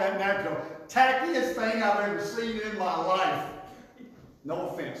top of that napkin. Tackiest thing I've ever seen in my life. No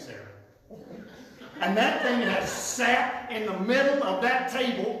offense, Sarah. And that thing has sat in the middle of that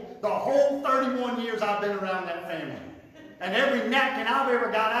table the whole 31 years I've been around that family. And every napkin I've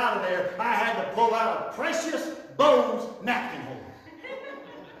ever got out of there, I had to pull out a precious Bose napkin holder.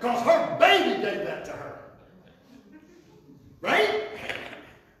 Because her baby gave that to her. Right?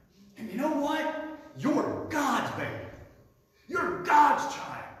 And you know what? You're God's baby. You're God's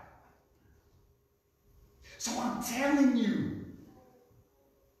child. So I'm telling you,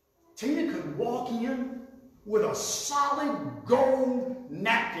 Tina could walk in with a solid gold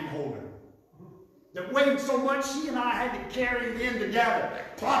napkin holder that weighed so much she and I had to carry it in together.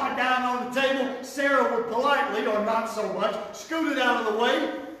 Plop it down on the table. Sarah would politely, or not so much, scoot it out of the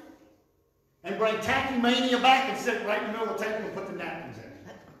way and bring Tacky Mania back and sit right in the middle of the table and put the napkins in.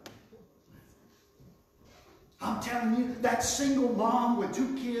 I'm telling you, that single mom with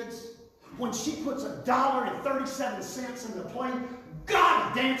 2 kids, when she puts $1.37 in the plate, God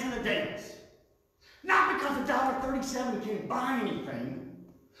is dancing a dance. Not because $1.37 can't buy anything,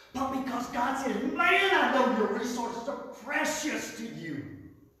 but because God says, man, I know your resources are precious to you.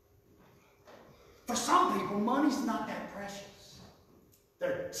 For some people, money's not that precious.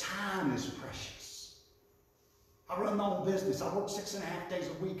 Their time is precious. I run my own business. I work 6.5 days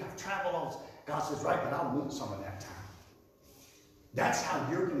a week. I've traveled all this. God says, right, but I want some of that time. That's how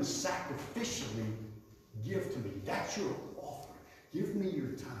you're going to sacrificially give to me. That's your offering. Give me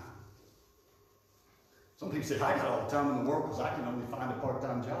your time. Some people say, I got all the time in the world because I can only find a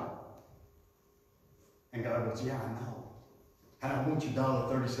part-time job. And God goes, yeah, I know. And I want your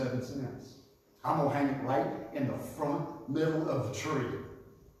 $1.37. I'm going to hang it right in the front middle of the tree.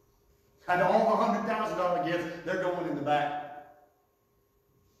 And all the $100,000 gifts, they're going in the back.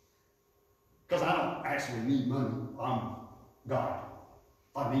 Because I don't actually need money. I'm God.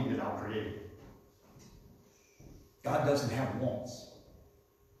 If I need it, I'll create it. God doesn't have wants.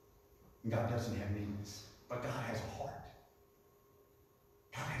 And God doesn't have needs. But God has a heart.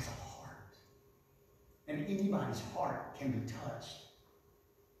 God has a heart. And anybody's heart can be touched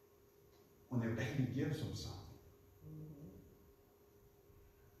when their baby gives them something.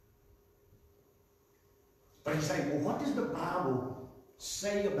 But he's saying, well, what does the Bible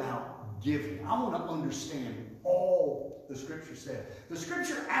say about giving? I want to understand all the Scripture says. The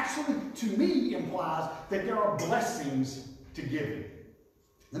Scripture actually, to me, implies that there are blessings to giving.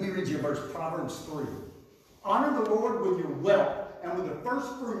 Let me read you a verse, Proverbs 3. Honor the Lord with your wealth and with the first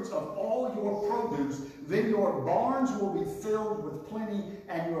fruits of all your produce. Then your barns will be filled with plenty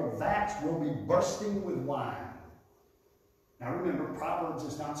and your vats will be bursting with wine. Now remember, Proverbs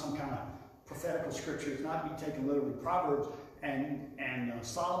is not some kind of prophetical scripture. It's not to be taken literally. Proverbs, and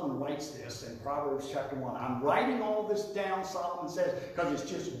Solomon writes this in Proverbs chapter 1. I'm writing all this down, Solomon says, because it's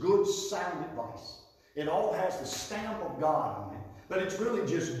just good, sound advice. It all has the stamp of God on it. But it's really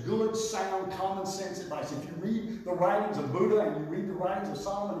just good, sound, common sense advice. If you read the writings of Buddha and you read the writings of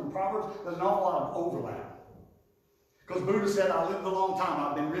Solomon in Proverbs, there's an awful lot of overlap. Because Buddha said, I lived a long time.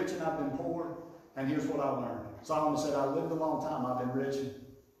 I've been rich and I've been poor. And here's what I've learned. Solomon said, I lived a long time. I've been rich. And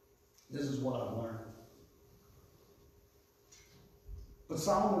this is what I've learned. But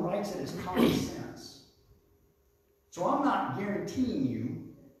Solomon writes it as common sense. So I'm not guaranteeing you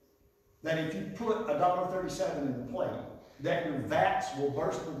that if you put $1.37 in the plate, that your vats will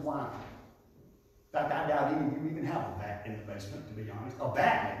burst with wine. In fact, I doubt any of you even have a vat in the basement, to be honest. A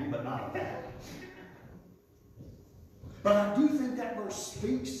vat maybe, but not a vat. But I do think that verse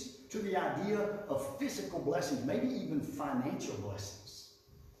speaks to the idea of physical blessings, maybe even financial blessings.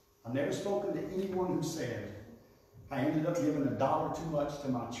 I've never spoken to anyone who said, I ended up giving $1 too much to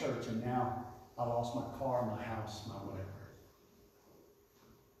my church and now I lost my car, my house, my whatever.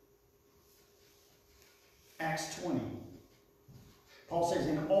 Acts 20. Paul says,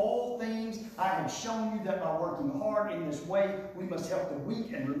 in all things I have shown you that by working hard in this way, we must help the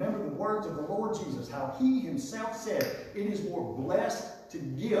weak and remember the words of the Lord Jesus, how he himself said, it is more blessed to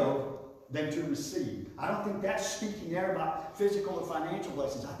give than to receive. I don't think that's speaking there about physical or financial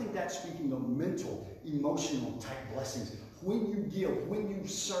blessings. I think that's speaking of mental, emotional type blessings. When you give, when you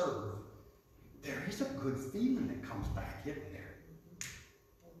serve, there is a good feeling that comes back, isn't there?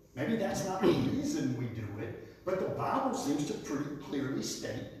 Maybe that's not the reason we do it, but the Bible seems to pretty clearly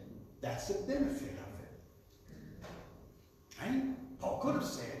state that's the benefit of it. Right? Paul could have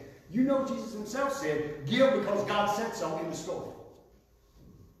said, you know Jesus himself said, give because God said so in the story.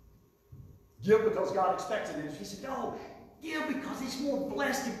 Give because God expects it. He said, no, give because it's more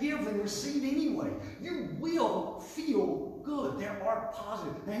blessed to give than receive anyway. You will feel good. There are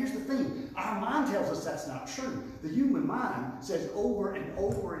positive. Now here's the thing. Our mind tells us that's not true. The human mind says over and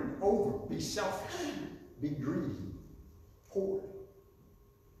over and over, be selfish, be greedy, poor.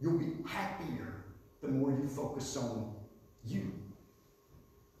 You'll be happier the more you focus on you.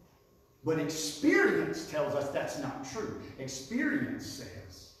 But experience tells us that's not true. Experience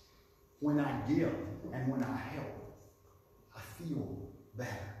says, when I give and when I help, I feel better.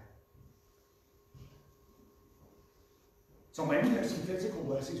 So maybe there's some physical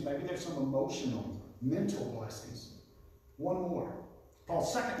blessings, maybe there's some emotional, mental blessings. One more.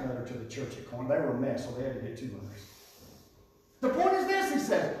 Paul's second letter to the church at Corinth, they were a mess, so they had to get 2 letters. The point is this, he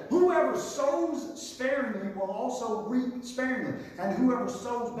says, whoever sows sparingly will also reap sparingly, and whoever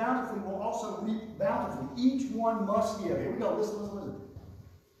sows bountifully will also reap bountifully. Each one must give. Here we go, listen.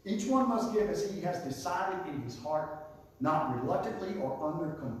 Each one must give as he has decided in his heart, not reluctantly or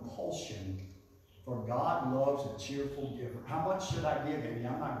under compulsion, for God loves a cheerful giver. How much should I give, Andy?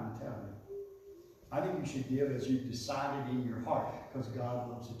 I'm not going to tell you. I think you should give as you've decided in your heart, because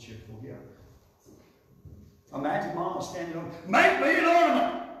God loves a cheerful giver. Imagine Mama standing over, make me an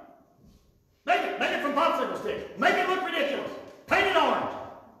ornament. Make it from popsicle sticks. Make it look ridiculous. Paint it orange.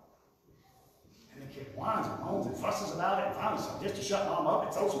 And the kid whines and moans and fusses about it, and finally, so just to shut Mom up,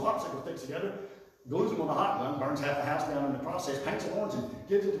 and throws some popsicle sticks together, glues them with a hot gun, burns half the house down in the process, paints it orange, and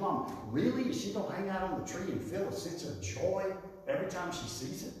gives it to Mom. Really? Is she going to hang out on the tree and feel a sense of joy every time she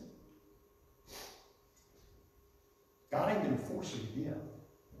sees it? God ain't going to force you to give.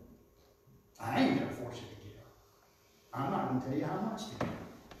 I ain't going to force you to give. I'm not going to tell you how much to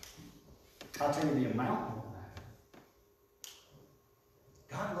give. I'll tell you the amount won't matter.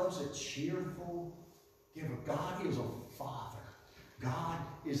 God loves a cheerful giver. God is a father. God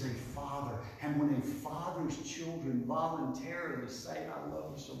is a father. And when a father's children voluntarily say, I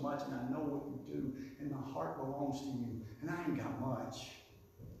love you so much and I know what you do and my heart belongs to you and I ain't got much.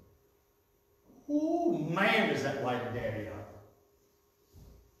 Oh man, does that light a daddy up.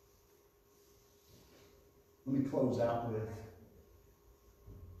 Let me close out with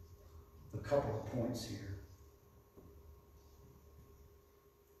a couple of points here.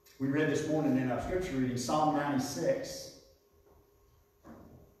 We read this morning in our scripture reading Psalm 96.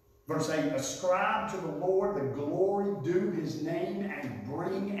 Verse 8, ascribe to the Lord the glory due his name, and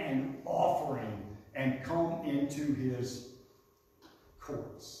bring an offering, and come into his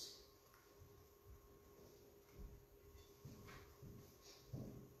courts.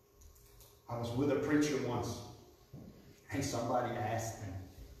 I was with a preacher once, and somebody asked him,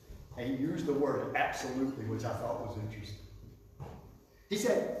 and he used the word absolutely, which I thought was interesting. He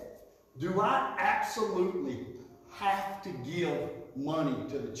said, do I absolutely have to give money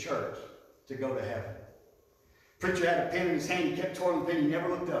to the church to go to heaven? Preacher had a pen in his hand, he kept twirling the pen, he never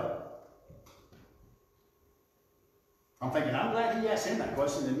looked up. I'm thinking, I'm glad he asked him that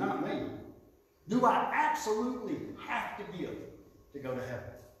question and not me. Do I absolutely have to give to go to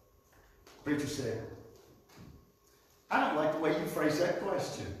heaven? Preacher said, I don't like the way you phrase that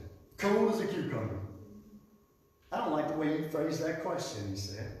question. Cool as a cucumber. I don't like the way you phrase that question, he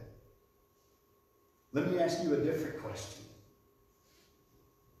said. Let me ask you a different question.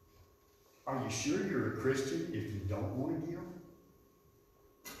 Are you sure you're a Christian if you don't want to give?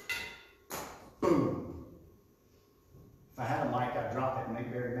 Boom. If I had a mic, I'd drop it and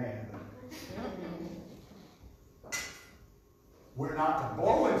make Barry mad. We're not to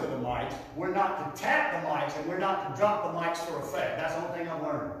blow into the mics, we're not to tap the mics, and we're not to drop the mics for effect. That's the only thing I've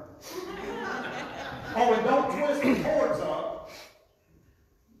learned. Oh, and don't twist the cords up.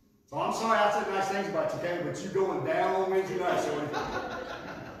 So I'm sorry I said nice things about you, Kenny, but you going down on Wednesday night, shorty.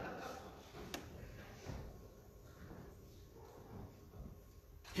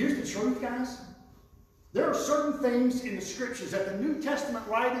 Here's the truth, guys. There are certain things in the scriptures that the New Testament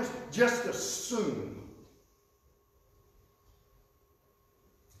writers just assume.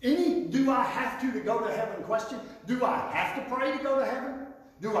 Any do I have to go to heaven question? Do I have to pray to go to heaven?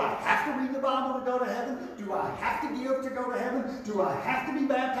 Do I have to read the Bible to go to heaven? Do I have to give to go to heaven? Do I have to be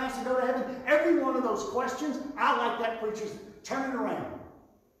baptized to go to heaven? Every one of those questions, I like that preacher's turn it around.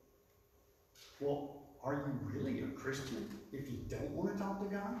 Well, are you really a Christian if you don't want to talk to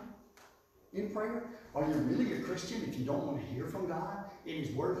God in prayer? Are you really a Christian if you don't want to hear from God in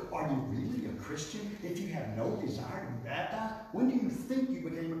His Word? Are you really a Christian if you have no desire to be baptized? When do you think you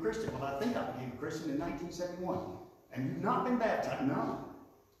became a Christian? Well, I think I became a Christian in 1971. And you've not been baptized? No.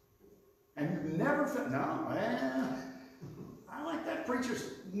 And you've never felt, no, I like that preacher's,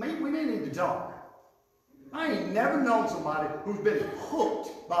 maybe we may need to talk. I ain't never known somebody who's been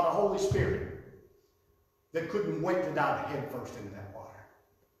hooked by the Holy Spirit that couldn't wait to dive head first into that water.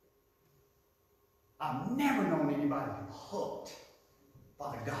 I've never known anybody hooked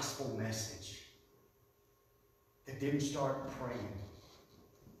by the gospel message that didn't start praying,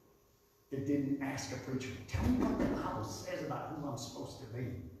 that didn't ask a preacher, tell me what the Bible says about who I'm supposed to be.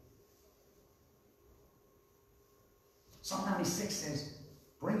 Psalm 96 says,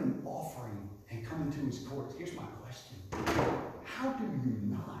 bring an offering and come into his courts. Here's my question. How do you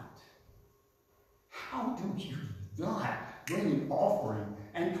not bring an offering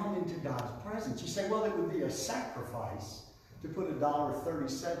and come into God's presence? You say, well, it would be a sacrifice to put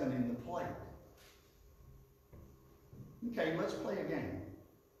 $1.37 in the plate. Okay, let's play a game.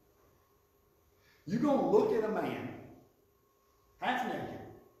 You're going to look at a man, half naked,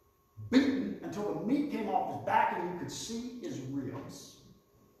 beaten until the meat came off his back and you could see his ribs,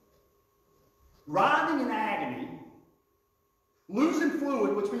 writhing in agony, losing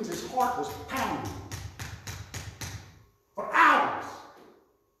fluid, which means his heart was pounding for hours.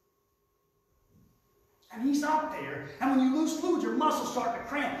 And he's up there, and when you lose fluid, your muscles start to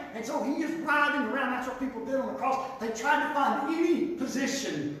cramp. And so he is writhing around. That's what people did on the cross. They tried to find any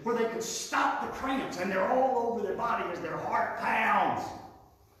position where they could stop the cramps, and they're all over their body as their heart pounds.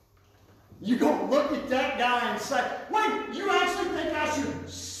 You're going to look at that guy and say, wait, you actually think I should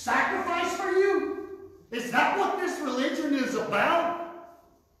sacrifice for you? Is that what this religion is about?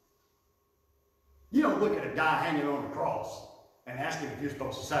 You don't look at a guy hanging on the cross and ask him if you're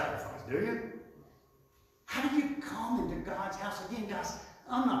supposed to sacrifice, do you? How do you come into God's house? Again, guys,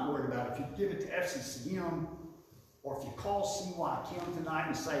 I'm not worried about if you give it to FCCM or if you call CYKM tonight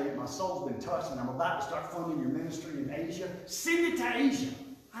and say, my soul's been touched and I'm about to start funding your ministry in Asia. Send it to Asia.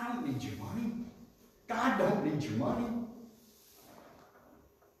 I don't need your money. God don't need your money.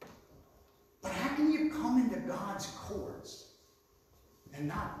 But how can you come into God's courts and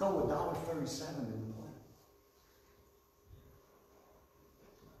not throw $1.37 in the plate?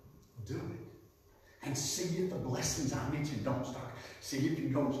 Do it. And see if the blessings I mentioned don't start. See if you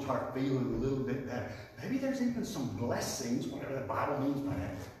don't start feeling a little bit better. Maybe there's even some blessings, whatever the Bible means by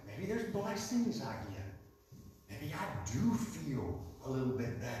that. Maybe there's blessings I get. Maybe I do feel a little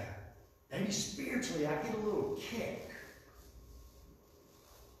bit better. Maybe spiritually I get a little kick.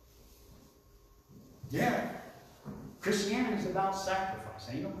 Yeah, Christianity is about sacrifice.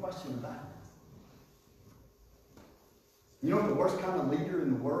 sacrifice. Ain't no question about it. You know what the worst kind of leader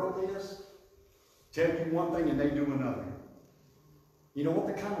in the world is? Tell you one thing and they do another. You know what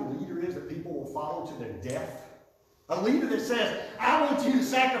the kind of leader is that people will follow to their death? A leader that says, I want you to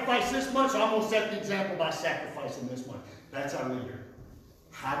sacrifice this much, so I'm going to set the example by sacrificing this much. That's our leader.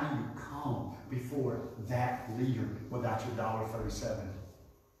 How do you come before that leader without your $1.37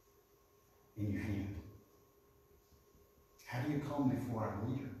 in your hand? How do you come before our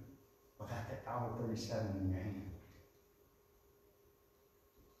leader without that $1.37 in your hand?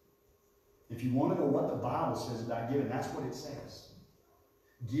 If you want to know what the Bible says about giving, that's what it says.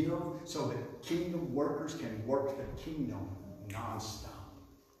 Give so that kingdom workers can work the kingdom nonstop.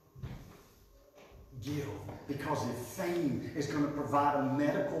 Give because if fame is going to provide a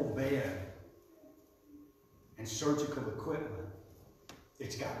medical bed and surgical equipment,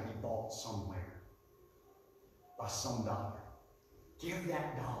 it's got to be bought somewhere by some dollar. Give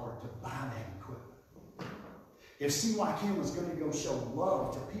that dollar to buy that equipment. If C.Y. Kim was going to go show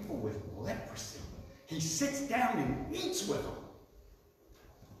love to people with leprosy, he sits down and eats with them.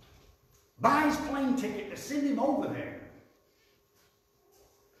 Buys plane ticket to send him over there.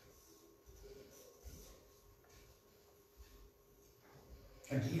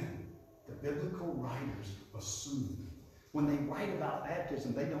 Again, the biblical writers assume when they write about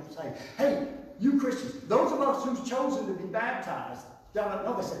baptism, they don't say, hey, you Christians, those of us who've chosen to be baptized,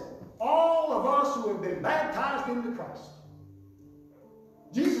 no, they say, all of us who have been baptized into Christ.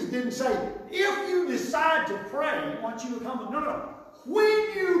 Jesus didn't say, if you decide to pray, I want you to come. No. When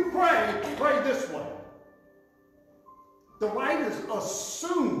you pray, pray this way. The writers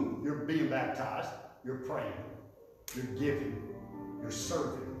assume you're being baptized, you're praying, you're giving, you're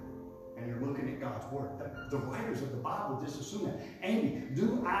serving, and you're looking at God's Word. The writers of the Bible just assume that. Amy,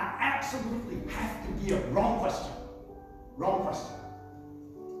 do I absolutely have to give? Wrong question. Wrong question.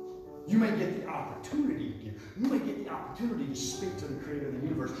 You may get the opportunity to give. You may get the opportunity to speak to the Creator of the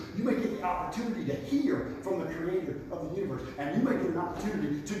universe. You may get the opportunity to hear from the Creator of the universe. And you may get an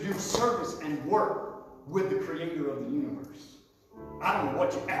opportunity to do service and work with the Creator of the universe. I don't know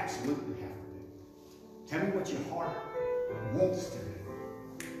what you absolutely have to do. Tell me what your heart wants to do.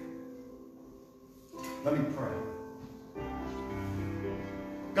 Let me pray.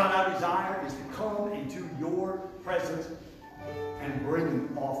 God, our desire is to come into your presence and bring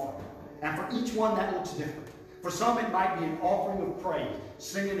an offering. And for each one, that looks different. For some, it might be an offering of praise.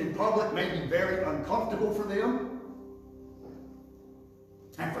 Singing in public may be very uncomfortable for them.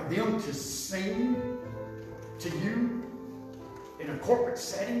 And for them to sing to you in a corporate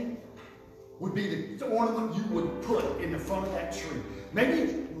setting would be the ornament you would put in the front of that tree. Maybe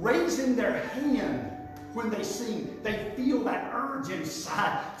it's raising their hand when they sing. They feel that urge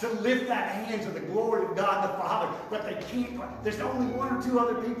inside to lift that hand to the glory of God the Father, but they can't. There's only one or two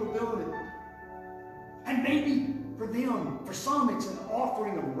other people doing it. And maybe for them, for some, it's an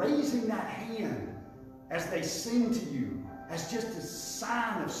offering of raising that hand as they sing to you as just a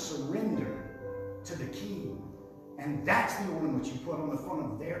sign of surrender to the King. And that's the ornament you put on the front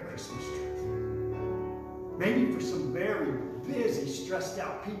of their Christmas tree. Maybe for some very busy, stressed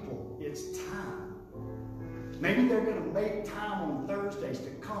out people, it's time. Maybe they're going to make time on Thursdays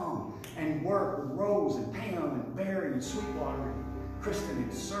to come and work with Rose and Pam and Barry and Sweetwater and Kristen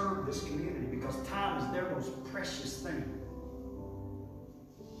and serve this community because time is their most precious thing.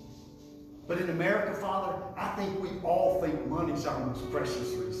 But in America, Father, I think we all think money's our most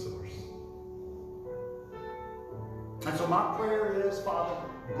precious resource. And so my prayer is, Father,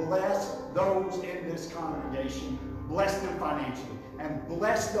 bless those in this congregation, bless them financially, and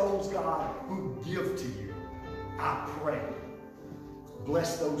bless those, God, who give to you. I pray.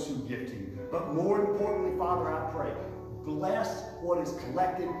 Bless those who give to you. But more importantly, Father, I pray. Bless what is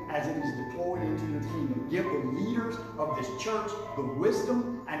collected as it is deployed into your kingdom. Give the leaders of this church the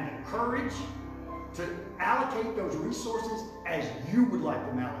wisdom and the courage to allocate those resources as you would like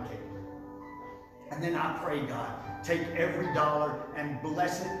them allocated. And then I pray, God, take every dollar and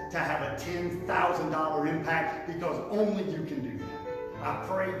bless it to have a $10,000 impact because only you can do that. I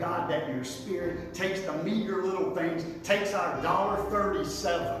pray, God, that your Spirit takes the meager little things, takes our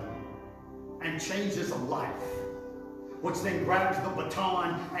 $1.37 and changes a life, which then grabs the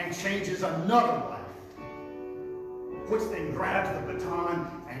baton and changes another life, which then grabs the baton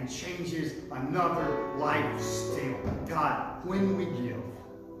and changes another life still. God, when we give,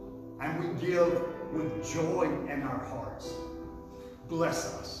 and we give with joy in our hearts, bless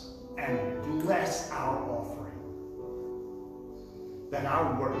us and bless our offering, that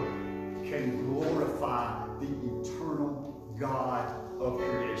our work can glorify the eternal God of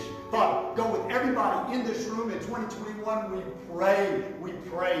creation. Father, go with everybody in this room in 2021. We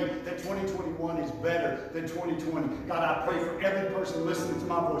pray that 2021 is better than 2020. God, I pray for every person listening to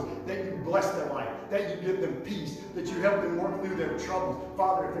my voice that you bless their life, that you give them peace, that you help them work through their troubles.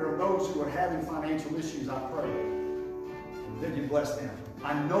 Father, if there are those who are having financial issues, I pray that you bless them.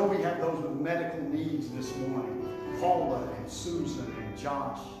 I know we have those with medical needs this morning. Paula and Susan and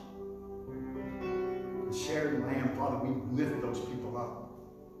Josh and Sherry Lamb. Father, we lift those people up.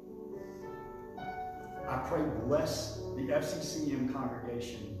 I pray, bless the FCCM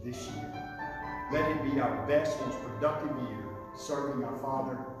congregation this year. Let it be our best, most productive year, serving our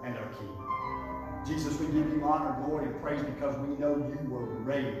Father and our King. Jesus, we give you honor, glory, and praise because we know you were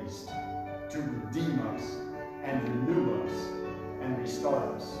raised to redeem us and renew us and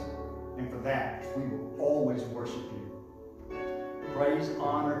restart us. And for that, we will always worship you. Praise,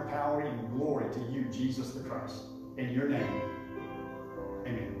 honor, power, and glory to you, Jesus the Christ. In your name,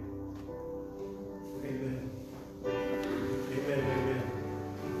 amen. Amen. Amen, amen.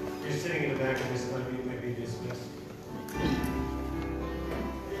 You're sitting in the back of this country.